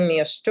telling me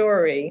a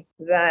story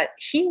that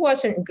he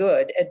wasn't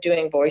good at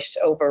doing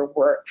voiceover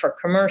work for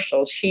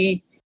commercials.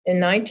 He, in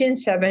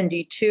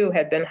 1972,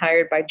 had been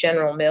hired by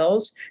General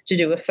Mills to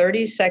do a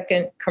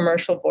 30-second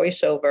commercial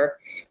voiceover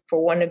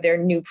for one of their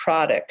new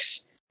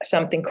products,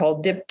 something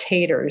called Dip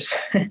Taters.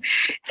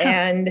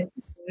 And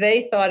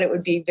they thought it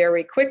would be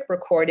very quick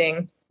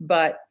recording,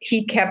 but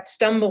he kept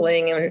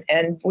stumbling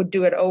and would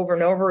do it over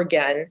and over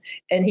again.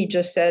 And he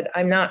just said,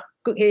 I'm not,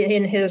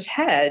 in his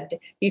head,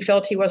 he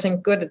felt he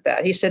wasn't good at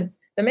that. He said,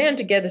 the man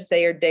to get is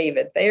Thayer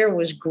David. Thayer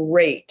was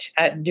great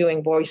at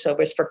doing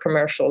voiceovers for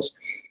commercials.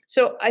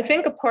 So I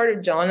think a part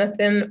of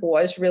Jonathan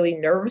was really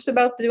nervous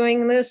about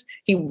doing this.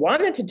 He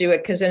wanted to do it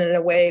because in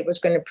a way it was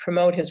going to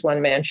promote his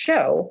one-man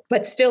show,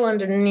 but still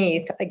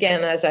underneath,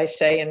 again, as I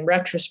say in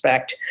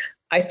retrospect,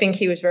 I think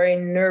he was very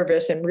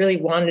nervous and really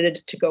wanted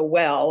it to go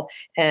well.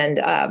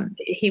 And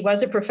he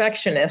was a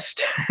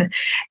perfectionist.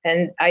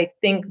 And I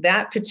think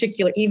that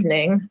particular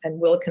evening,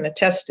 and Will can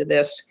attest to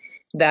this,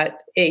 that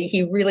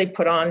he really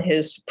put on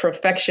his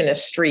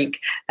perfectionist streak,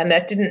 and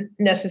that didn't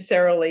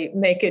necessarily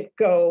make it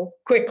go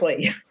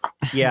quickly.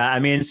 Yeah, I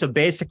mean, so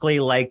basically,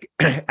 like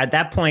at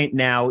that point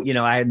now,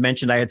 I had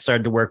mentioned I had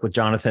started to work with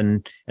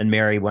Jonathan and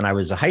Mary when I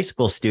was a high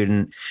school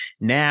student.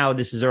 Now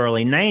this is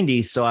early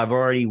 90s, so I've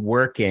already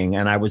working,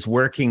 and I was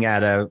working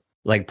at a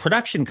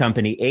production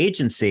company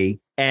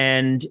agency.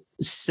 And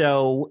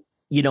so,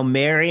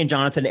 Mary and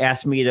Jonathan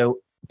asked me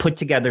to put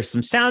together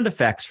some sound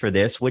effects for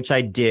this, which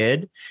I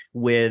did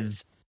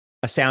with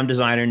a sound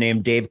designer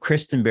named Dave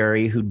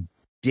Christenberry, who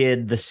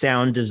did the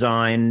sound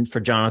design for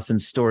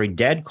Jonathan's story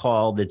Dead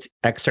Call that's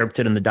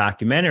excerpted in the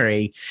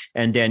documentary,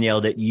 and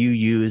Danielle, that you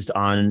used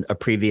on a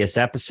previous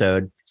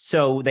episode.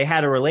 So they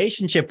had a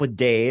relationship with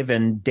Dave,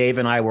 and Dave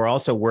and I were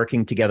also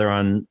working together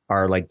on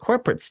our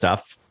corporate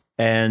stuff.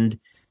 And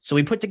so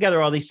we put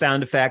together all these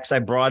sound effects. I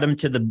brought him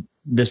to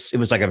it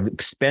was an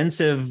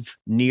expensive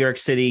New York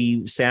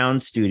City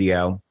sound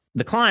studio.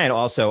 The client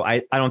also,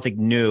 I don't think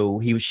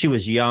knew. She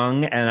was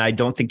young, and I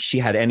don't think she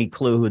had any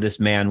clue who this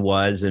man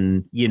was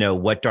and,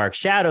 what Dark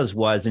Shadows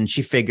was. And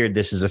she figured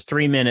this is a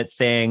 3-minute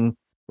thing.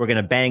 We're going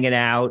to bang it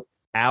out,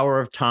 hour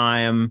of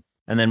time,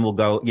 and then we'll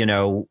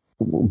go,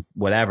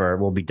 whatever,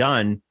 we'll be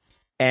done.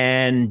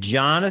 And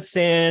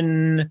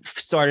Jonathan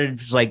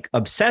started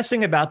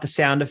obsessing about the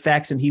sound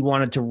effects, and he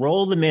wanted to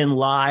roll them in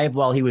live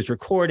while he was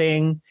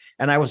recording.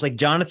 And I was like,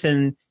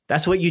 Jonathan,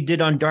 that's what you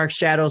did on Dark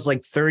Shadows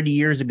 30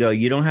 years ago.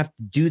 You don't have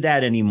to do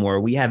that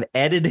anymore. We have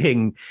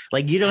editing.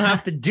 You don't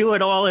have to do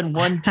it all in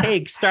one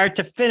take, start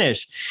to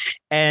finish.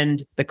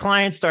 And the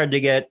client started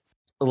to get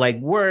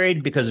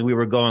worried because we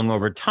were going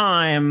over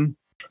time.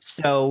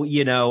 So,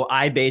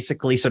 I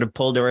basically sort of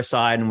pulled her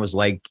aside and was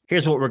like,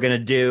 here's what we're going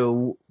to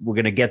do. We're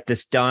going to get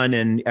this done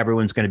and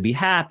everyone's going to be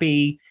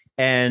happy.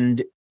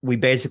 And we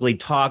basically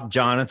talked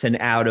Jonathan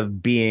out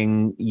of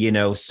being,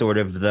 sort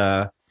of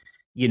the,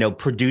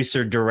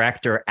 producer,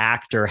 director,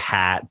 actor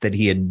hat that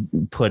he had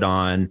put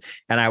on.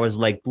 And I was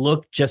like,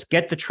 look, just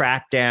get the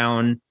track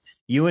down.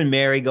 You and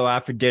Mary go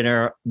out for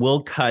dinner.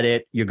 We'll cut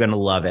it. You're going to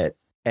love it.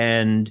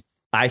 And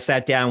I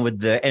sat down with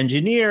the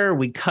engineer.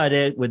 We cut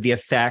it with the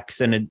effects,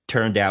 and it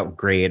turned out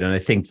great. And I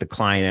think the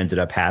client ended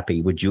up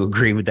happy. Would you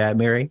agree with that,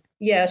 Mary?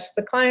 Yes,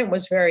 the client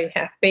was very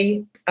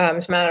happy.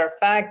 As a matter of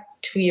fact,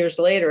 2 years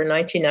later, in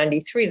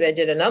 1993, they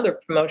did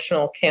another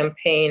promotional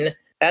campaign.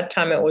 That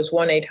time it was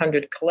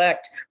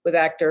 1-800-COLLECT with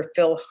actor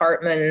Phil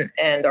Hartman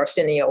and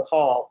Arsenio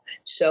Hall.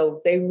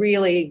 So they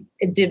really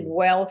did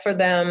well for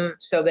them.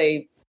 So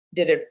they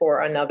did it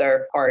for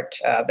another part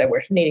that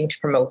we're needing to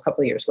promote a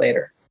couple of years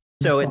later.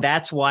 So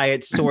that's why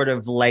it's sort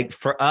of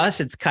for us,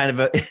 it's kind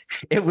of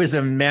it was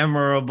a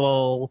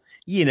memorable,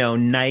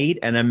 night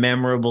and a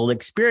memorable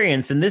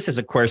experience. And this is,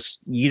 of course,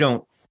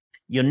 you'll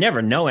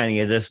never know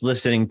any of this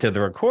listening to the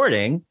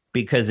recording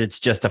because it's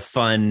just a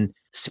fun,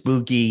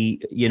 spooky,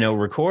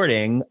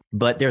 recording,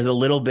 but there's a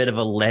little bit of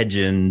a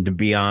legend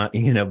behind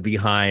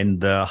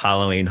the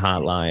Halloween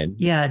hotline.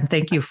 Yeah. And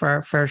thank you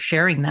for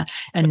sharing that.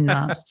 And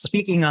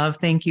speaking of,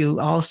 thank you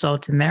also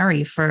to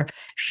Mary for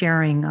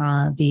sharing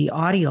the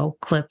audio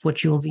clip,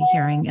 which you will be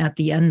hearing at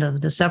the end of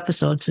this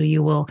episode. So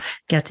you will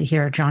get to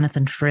hear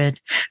Jonathan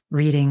Frid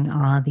reading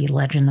the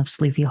Legend of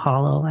Sleepy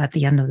Hollow at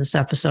the end of this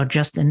episode,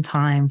 just in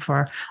time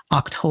for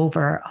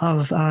October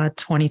of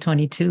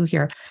 2022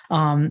 here.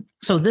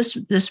 So this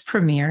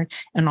premiered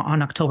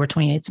on October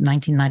 28th,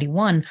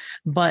 1991,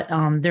 but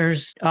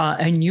there's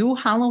a new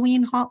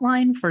Halloween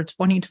hotline for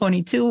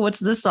 2022. What's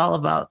this all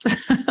about?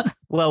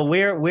 Well,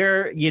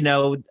 we're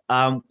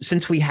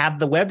since we have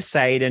the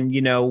website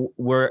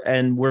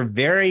and we're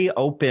very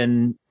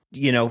open.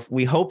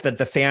 We hope that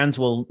the fans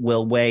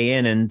will weigh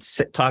in and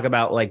talk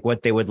about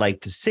what they would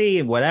like to see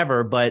and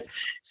whatever. But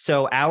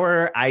so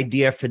our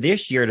idea for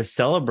this year to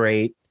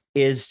celebrate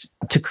is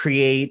to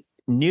create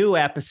new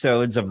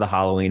episodes of the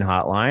Halloween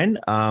Hotline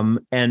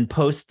and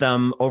post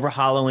them over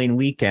Halloween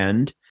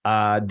weekend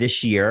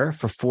this year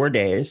for 4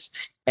 days.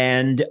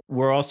 And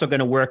we're also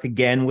going to work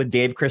again with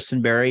Dave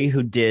Christenberry,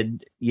 who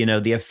did,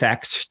 the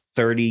effects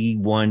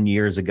 31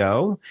 years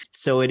ago.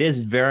 So it is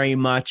very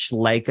much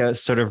like a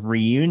sort of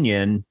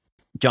reunion,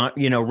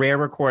 rare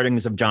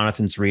recordings of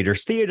Jonathan's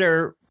Reader's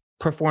Theater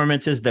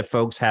performances that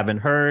folks haven't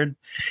heard.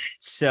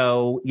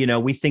 So,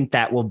 we think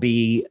that will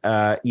be,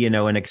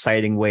 an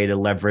exciting way to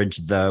leverage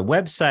the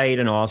website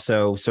and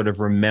also sort of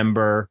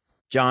remember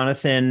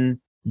Jonathan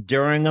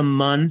during a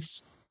month,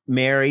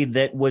 Mary,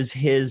 that was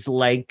his,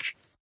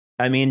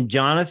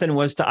 Jonathan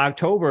was to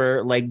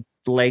October,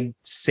 like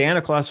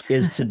Santa Claus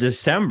is to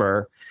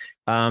December.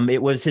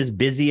 It was his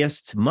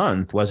busiest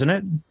month, wasn't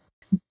it?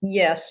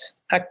 Yes,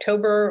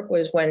 October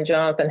was when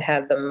Jonathan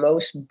had the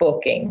most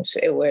bookings.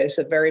 It was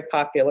a very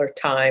popular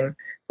time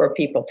for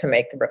people to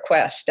make the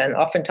request. And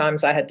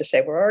oftentimes I had to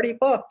say, we're already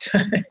booked.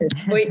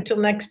 Wait until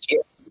next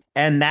year.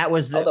 And that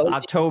was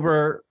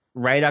October,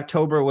 right?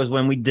 October was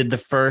when we did the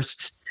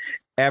first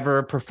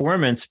ever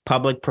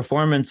public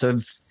performance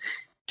of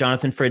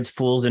Jonathan Frid's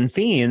Fools and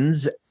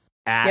Fiends.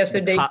 Yes,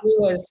 the debut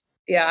was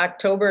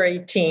October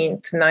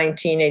 18th,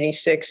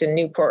 1986 in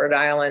Newport, Rhode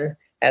Island.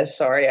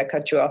 Sorry, I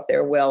cut you off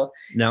there, Will.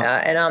 No.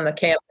 And on the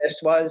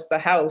campus was the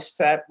house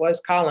that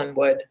was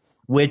Collinwood.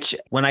 Which,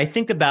 when I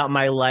think about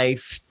my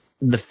life,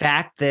 the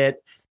fact that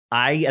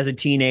I, as a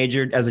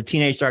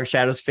teenage Dark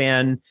Shadows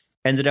fan,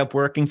 ended up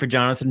working for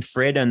Jonathan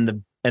Frid,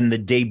 and the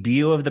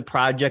debut of the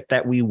project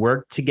that we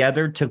worked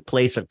together took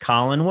place at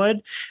Collinwood.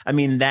 I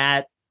mean,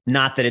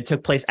 not that it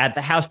took place at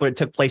the house, but it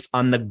took place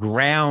on the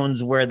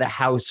grounds where the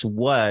house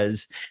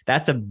was.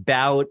 That's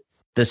about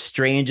the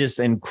strangest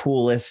and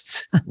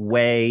coolest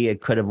way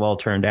it could have all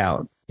turned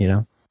out, you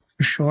know?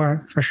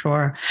 For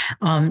sure.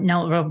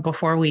 Now,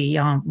 before we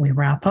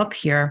wrap up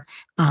here,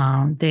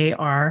 they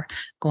are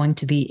going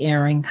to be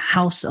airing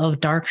House of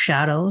Dark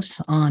Shadows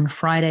on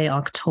Friday,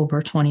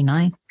 October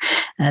 29th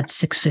at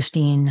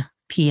 6:15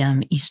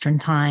 p.m. Eastern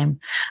Time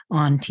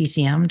on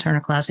TCM, Turner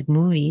Classic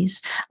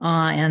Movies.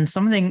 And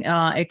something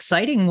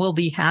exciting will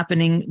be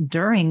happening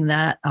during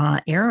that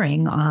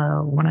airing.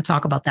 Want to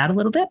talk about that a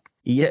little bit?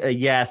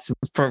 Yes.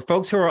 For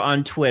folks who are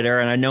on Twitter,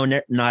 and I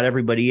know not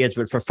everybody is,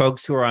 but for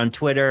folks who are on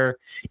Twitter,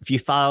 if you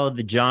follow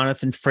the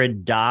Jonathan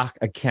Frid Doc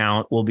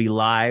account, we'll be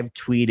live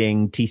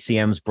tweeting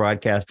TCM's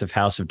broadcast of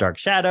House of Dark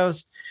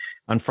Shadows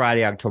on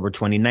Friday, October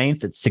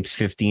 29th at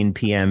 6:15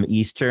 p.m.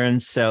 Eastern.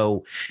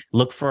 So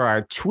look for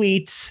our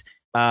tweets.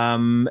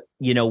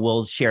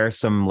 We'll share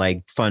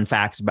some fun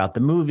facts about the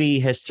movie,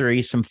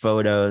 history, some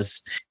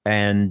photos,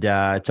 and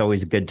it's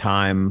always a good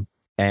time.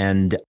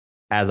 And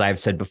as I've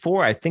said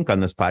before, I think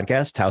on this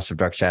podcast, House of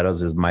Dark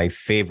Shadows is my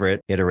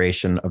favorite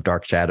iteration of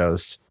Dark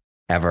Shadows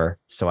ever.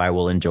 So I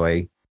will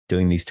enjoy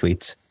doing these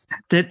tweets.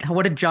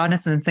 What did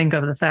Jonathan think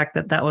of the fact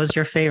that was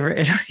your favorite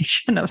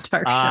iteration of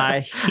Dark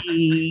Shadows?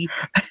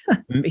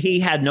 He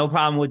had no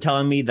problem with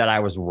telling me that I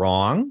was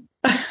wrong.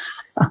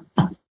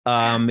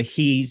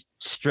 He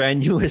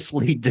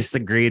strenuously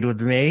disagreed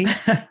with me,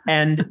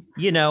 and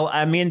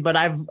but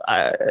I've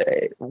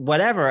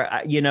whatever.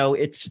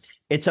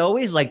 It's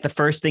always the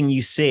first thing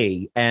you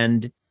see,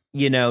 and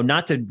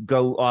not to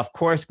go off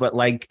course, but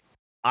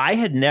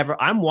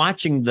I'm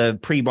watching the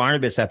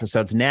pre-Barnabas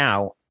episodes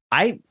now.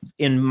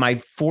 In my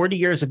 40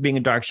 years of being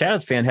a Dark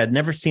Shadows fan, had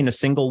never seen a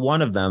single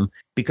one of them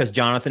because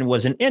Jonathan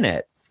wasn't in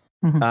it.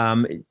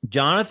 Mm-hmm.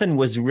 Jonathan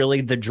was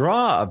really the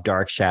draw of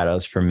Dark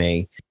Shadows for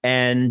me,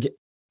 and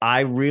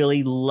I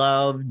really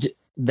loved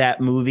that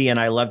movie,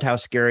 and I loved how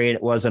scary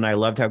it was, and I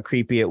loved how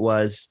creepy it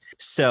was.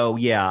 So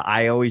yeah,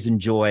 I always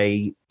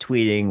enjoy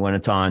tweeting when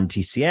it's on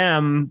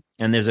TCM,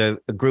 and there's a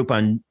group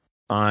on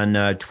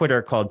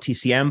Twitter called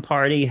TCM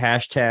Party,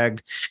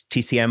 hashtag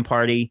TCM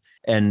Party,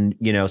 and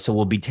so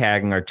we'll be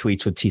tagging our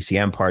tweets with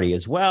TCM Party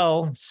as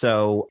well.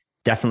 So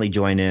definitely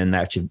join in.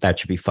 That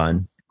should be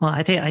fun. Well,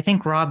 I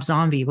think Rob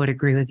Zombie would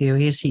agree with you.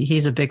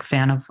 He's a big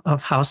fan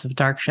of House of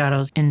Dark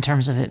Shadows in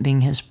terms of it being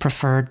his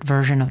preferred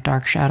version of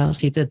Dark Shadows.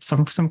 He did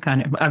some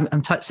kind of.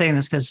 I'm saying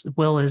this because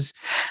Will is.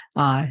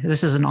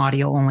 This is an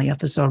audio only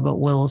episode, but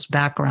Will's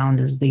background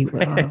is the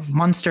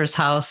Munsters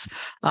house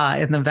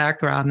in the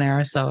background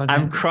there. So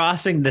I'm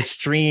crossing the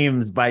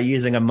streams by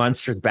using a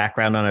Munsters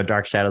background on a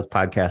Dark Shadows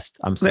podcast.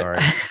 I'm sorry.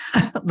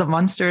 The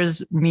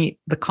Munsters meet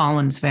the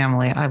Collins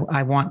family.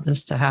 I want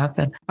this to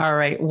happen. All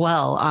right.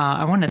 Well,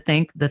 I want to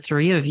thank the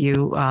three of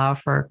you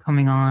for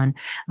coming on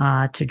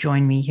to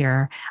join me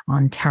here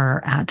on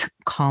Terror at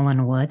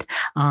Collinwood.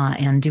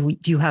 And do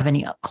you have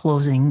any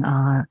closing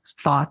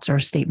thoughts or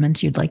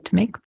statements you'd like to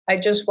make? I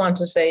just want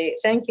to say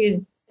thank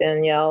you,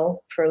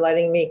 Danielle, for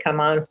letting me come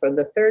on for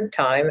the third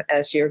time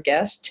as your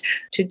guest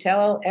to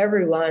tell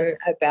everyone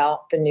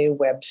about the new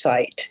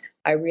website.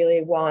 I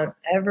really want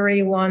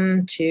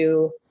everyone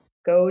to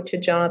go to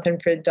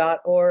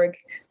jonathanfrid.org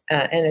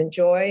and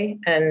enjoy.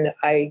 And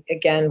I,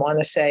 again, want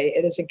to say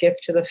it is a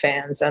gift to the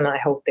fans, and I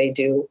hope they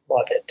do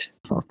love it.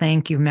 Well,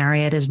 thank you,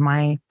 Mary. It is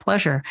my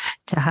pleasure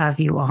to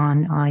have you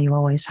on. You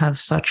always have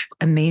such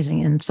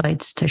amazing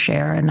insights to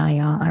share, and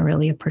I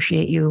really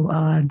appreciate you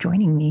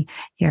joining me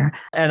here.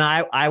 And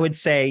I would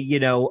say,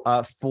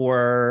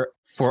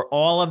 for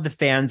all of the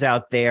fans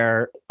out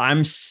there,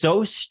 I'm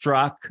so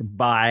struck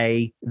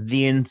by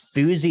the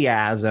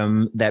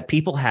enthusiasm that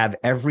people have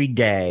every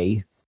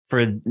day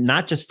for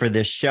not just for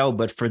this show,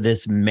 but for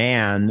this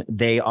man.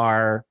 They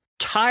are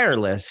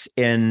tireless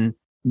in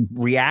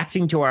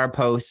reacting to our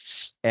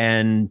posts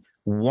and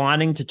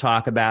wanting to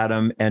talk about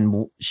him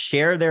and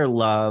share their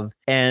love.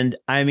 And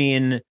I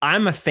mean,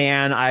 I'm a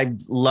fan. I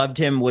loved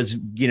him, was,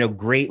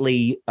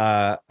 greatly,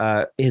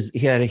 he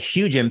had a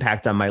huge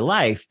impact on my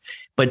life,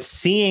 but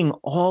seeing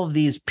all of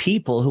these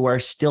people who are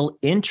still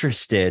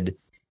interested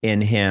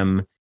in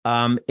him,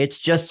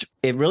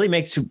 it really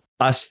makes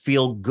us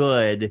feel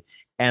good.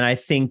 And I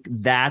think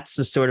that's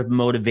the sort of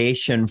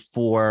motivation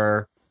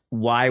for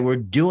why we're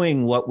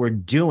doing what we're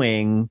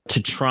doing,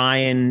 to try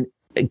and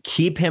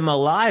keep him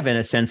alive in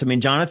a sense. I mean,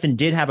 Jonathan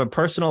did have a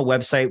personal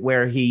website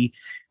where he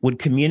would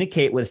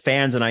communicate with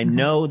fans. And I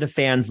know the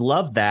fans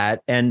love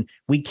that. And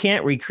we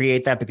can't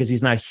recreate that because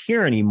he's not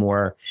here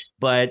anymore.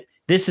 But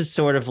this is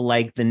sort of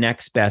like the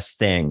next best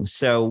thing.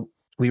 So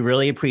we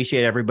really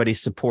appreciate everybody's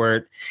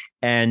support.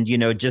 And,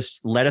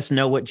 just let us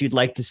know what you'd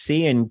like to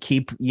see, and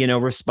keep,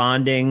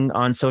 responding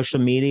on social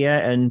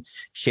media and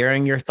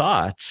sharing your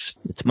thoughts.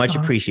 It's much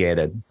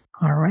appreciated.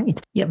 All right.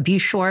 Yeah. Be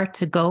sure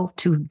to go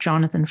to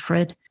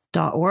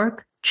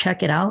jonathanfrid.org.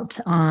 Check it out,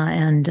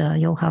 and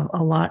you'll have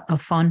a lot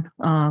of fun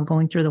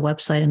going through the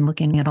website and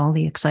looking at all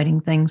the exciting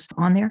things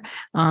on there.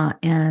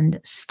 And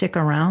stick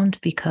around,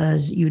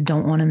 because you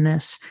don't want to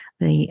miss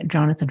the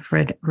Jonathan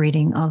Frid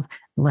reading of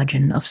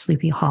Legend of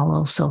Sleepy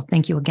Hollow. So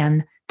thank you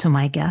again to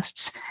my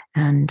guests,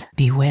 and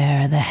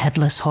beware the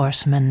headless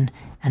horseman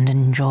and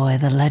enjoy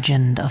the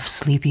Legend of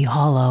Sleepy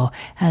Hollow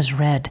as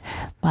read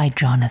by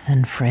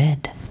Jonathan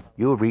Frid.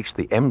 You have reached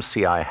the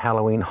MCI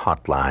Halloween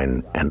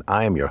Hotline, and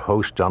I am your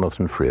host,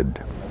 Jonathan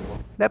Frid.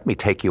 Let me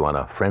take you on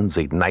a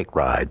frenzied night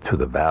ride through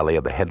the Valley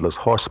of the Headless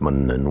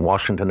Horseman in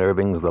Washington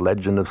Irving's The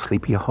Legend of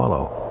Sleepy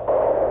Hollow.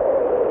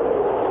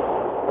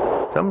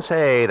 Some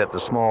say that the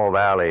small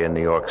valley in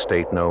New York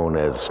State known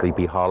as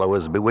Sleepy Hollow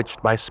is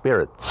bewitched by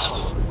spirits.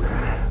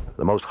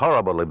 The most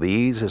horrible of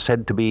these is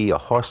said to be a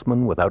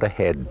horseman without a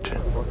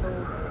head.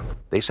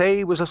 They say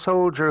he was a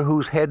soldier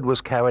whose head was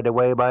carried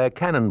away by a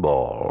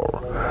cannonball.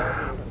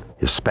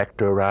 His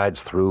specter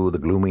rides through the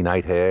gloomy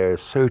night air,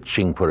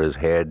 searching for his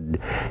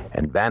head,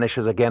 and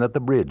vanishes again at the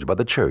bridge by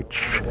the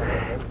church.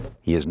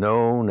 He is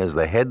known as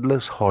the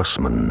Headless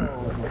Horseman.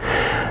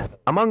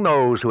 Among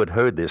those who had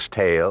heard this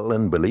tale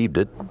and believed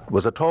it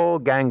was a tall,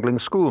 gangling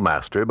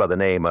schoolmaster by the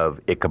name of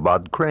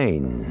Ichabod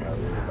Crane.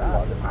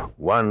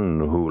 One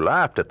who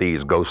laughed at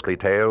these ghostly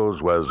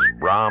tales was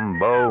Brom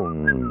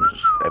Bones,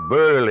 a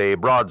burly,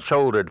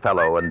 broad-shouldered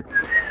fellow, and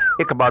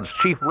Ichabod's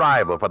chief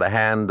rival for the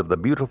hand of the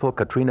beautiful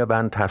Katrina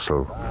Van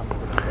Tassel.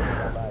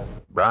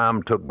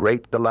 Brom took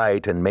great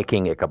delight in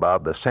making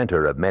Ichabod the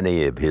center of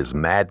many of his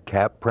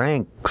madcap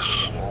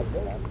pranks.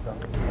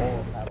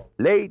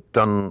 Late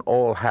on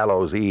All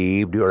Hallows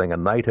Eve, during a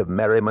night of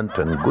merriment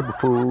and good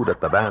food at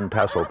the Van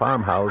Tassel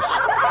farmhouse,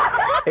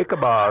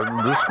 Ichabod,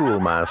 the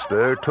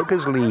schoolmaster, took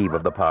his leave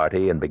of the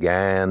party and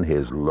began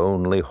his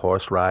lonely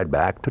horse ride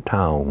back to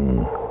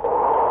town.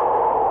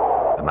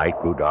 The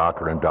night grew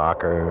darker and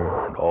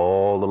darker, and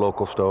all the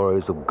local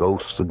stories of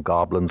ghosts and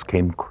goblins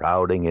came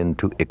crowding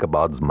into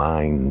Ichabod's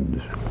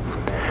mind.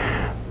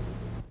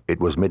 It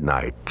was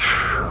midnight,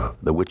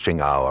 the witching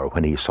hour,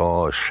 when he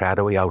saw a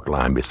shadowy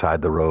outline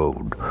beside the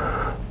road.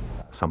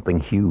 Something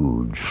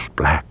huge,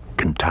 black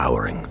and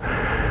towering.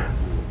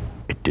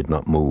 It did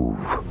not move.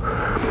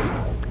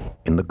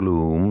 In the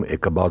gloom,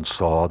 Ichabod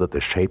saw that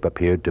the shape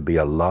appeared to be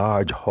a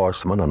large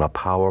horseman on a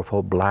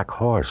powerful black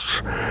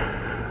horse.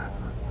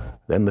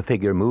 Then the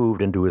figure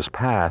moved into his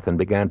path and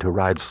began to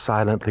ride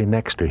silently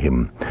next to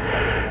him.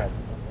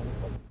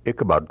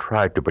 Ichabod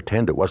tried to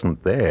pretend it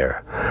wasn't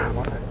there.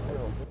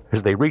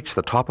 As they reached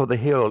the top of the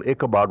hill,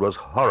 Ichabod was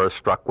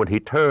horror-struck when he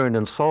turned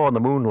and saw in the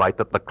moonlight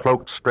that the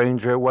cloaked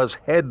stranger was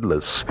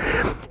headless.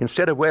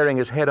 Instead of wearing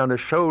his head on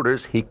his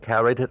shoulders, he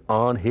carried it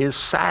on his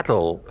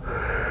saddle.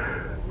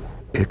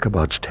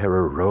 Ichabod's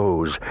terror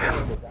rose.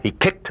 He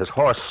kicked his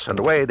horse, and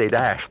away they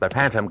dashed, the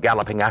phantom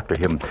galloping after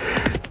him.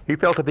 He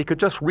felt if he could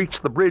just reach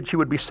the bridge, he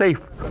would be safe.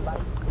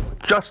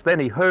 Just then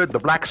he heard the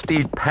black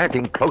steed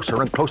panting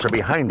closer and closer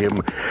behind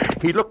him.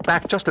 He looked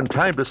back just in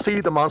time to see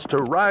the monster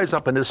rise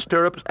up in his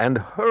stirrups and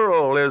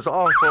hurl his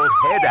awful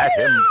head at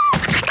him.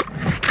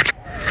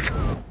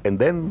 And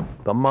then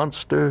the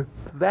monster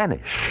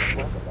vanished.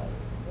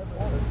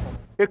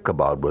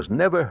 Ichabod was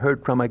never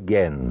heard from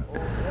again.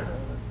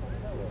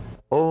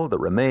 All that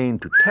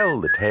remained to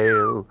tell the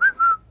tale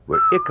were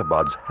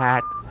Ichabod's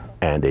hat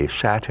and a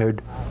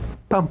shattered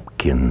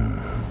pumpkin.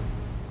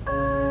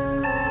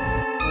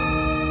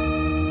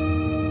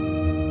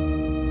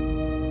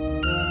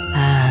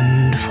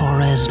 And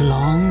for as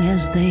long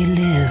as they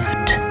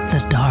lived,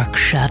 the dark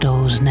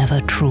shadows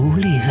never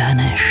truly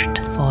vanished,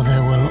 for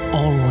there will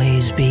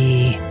always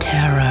be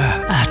terror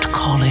at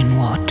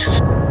Collinwood.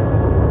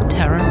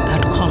 Terror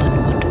at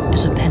Collinwood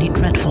is a Penny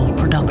Dreadful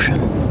production.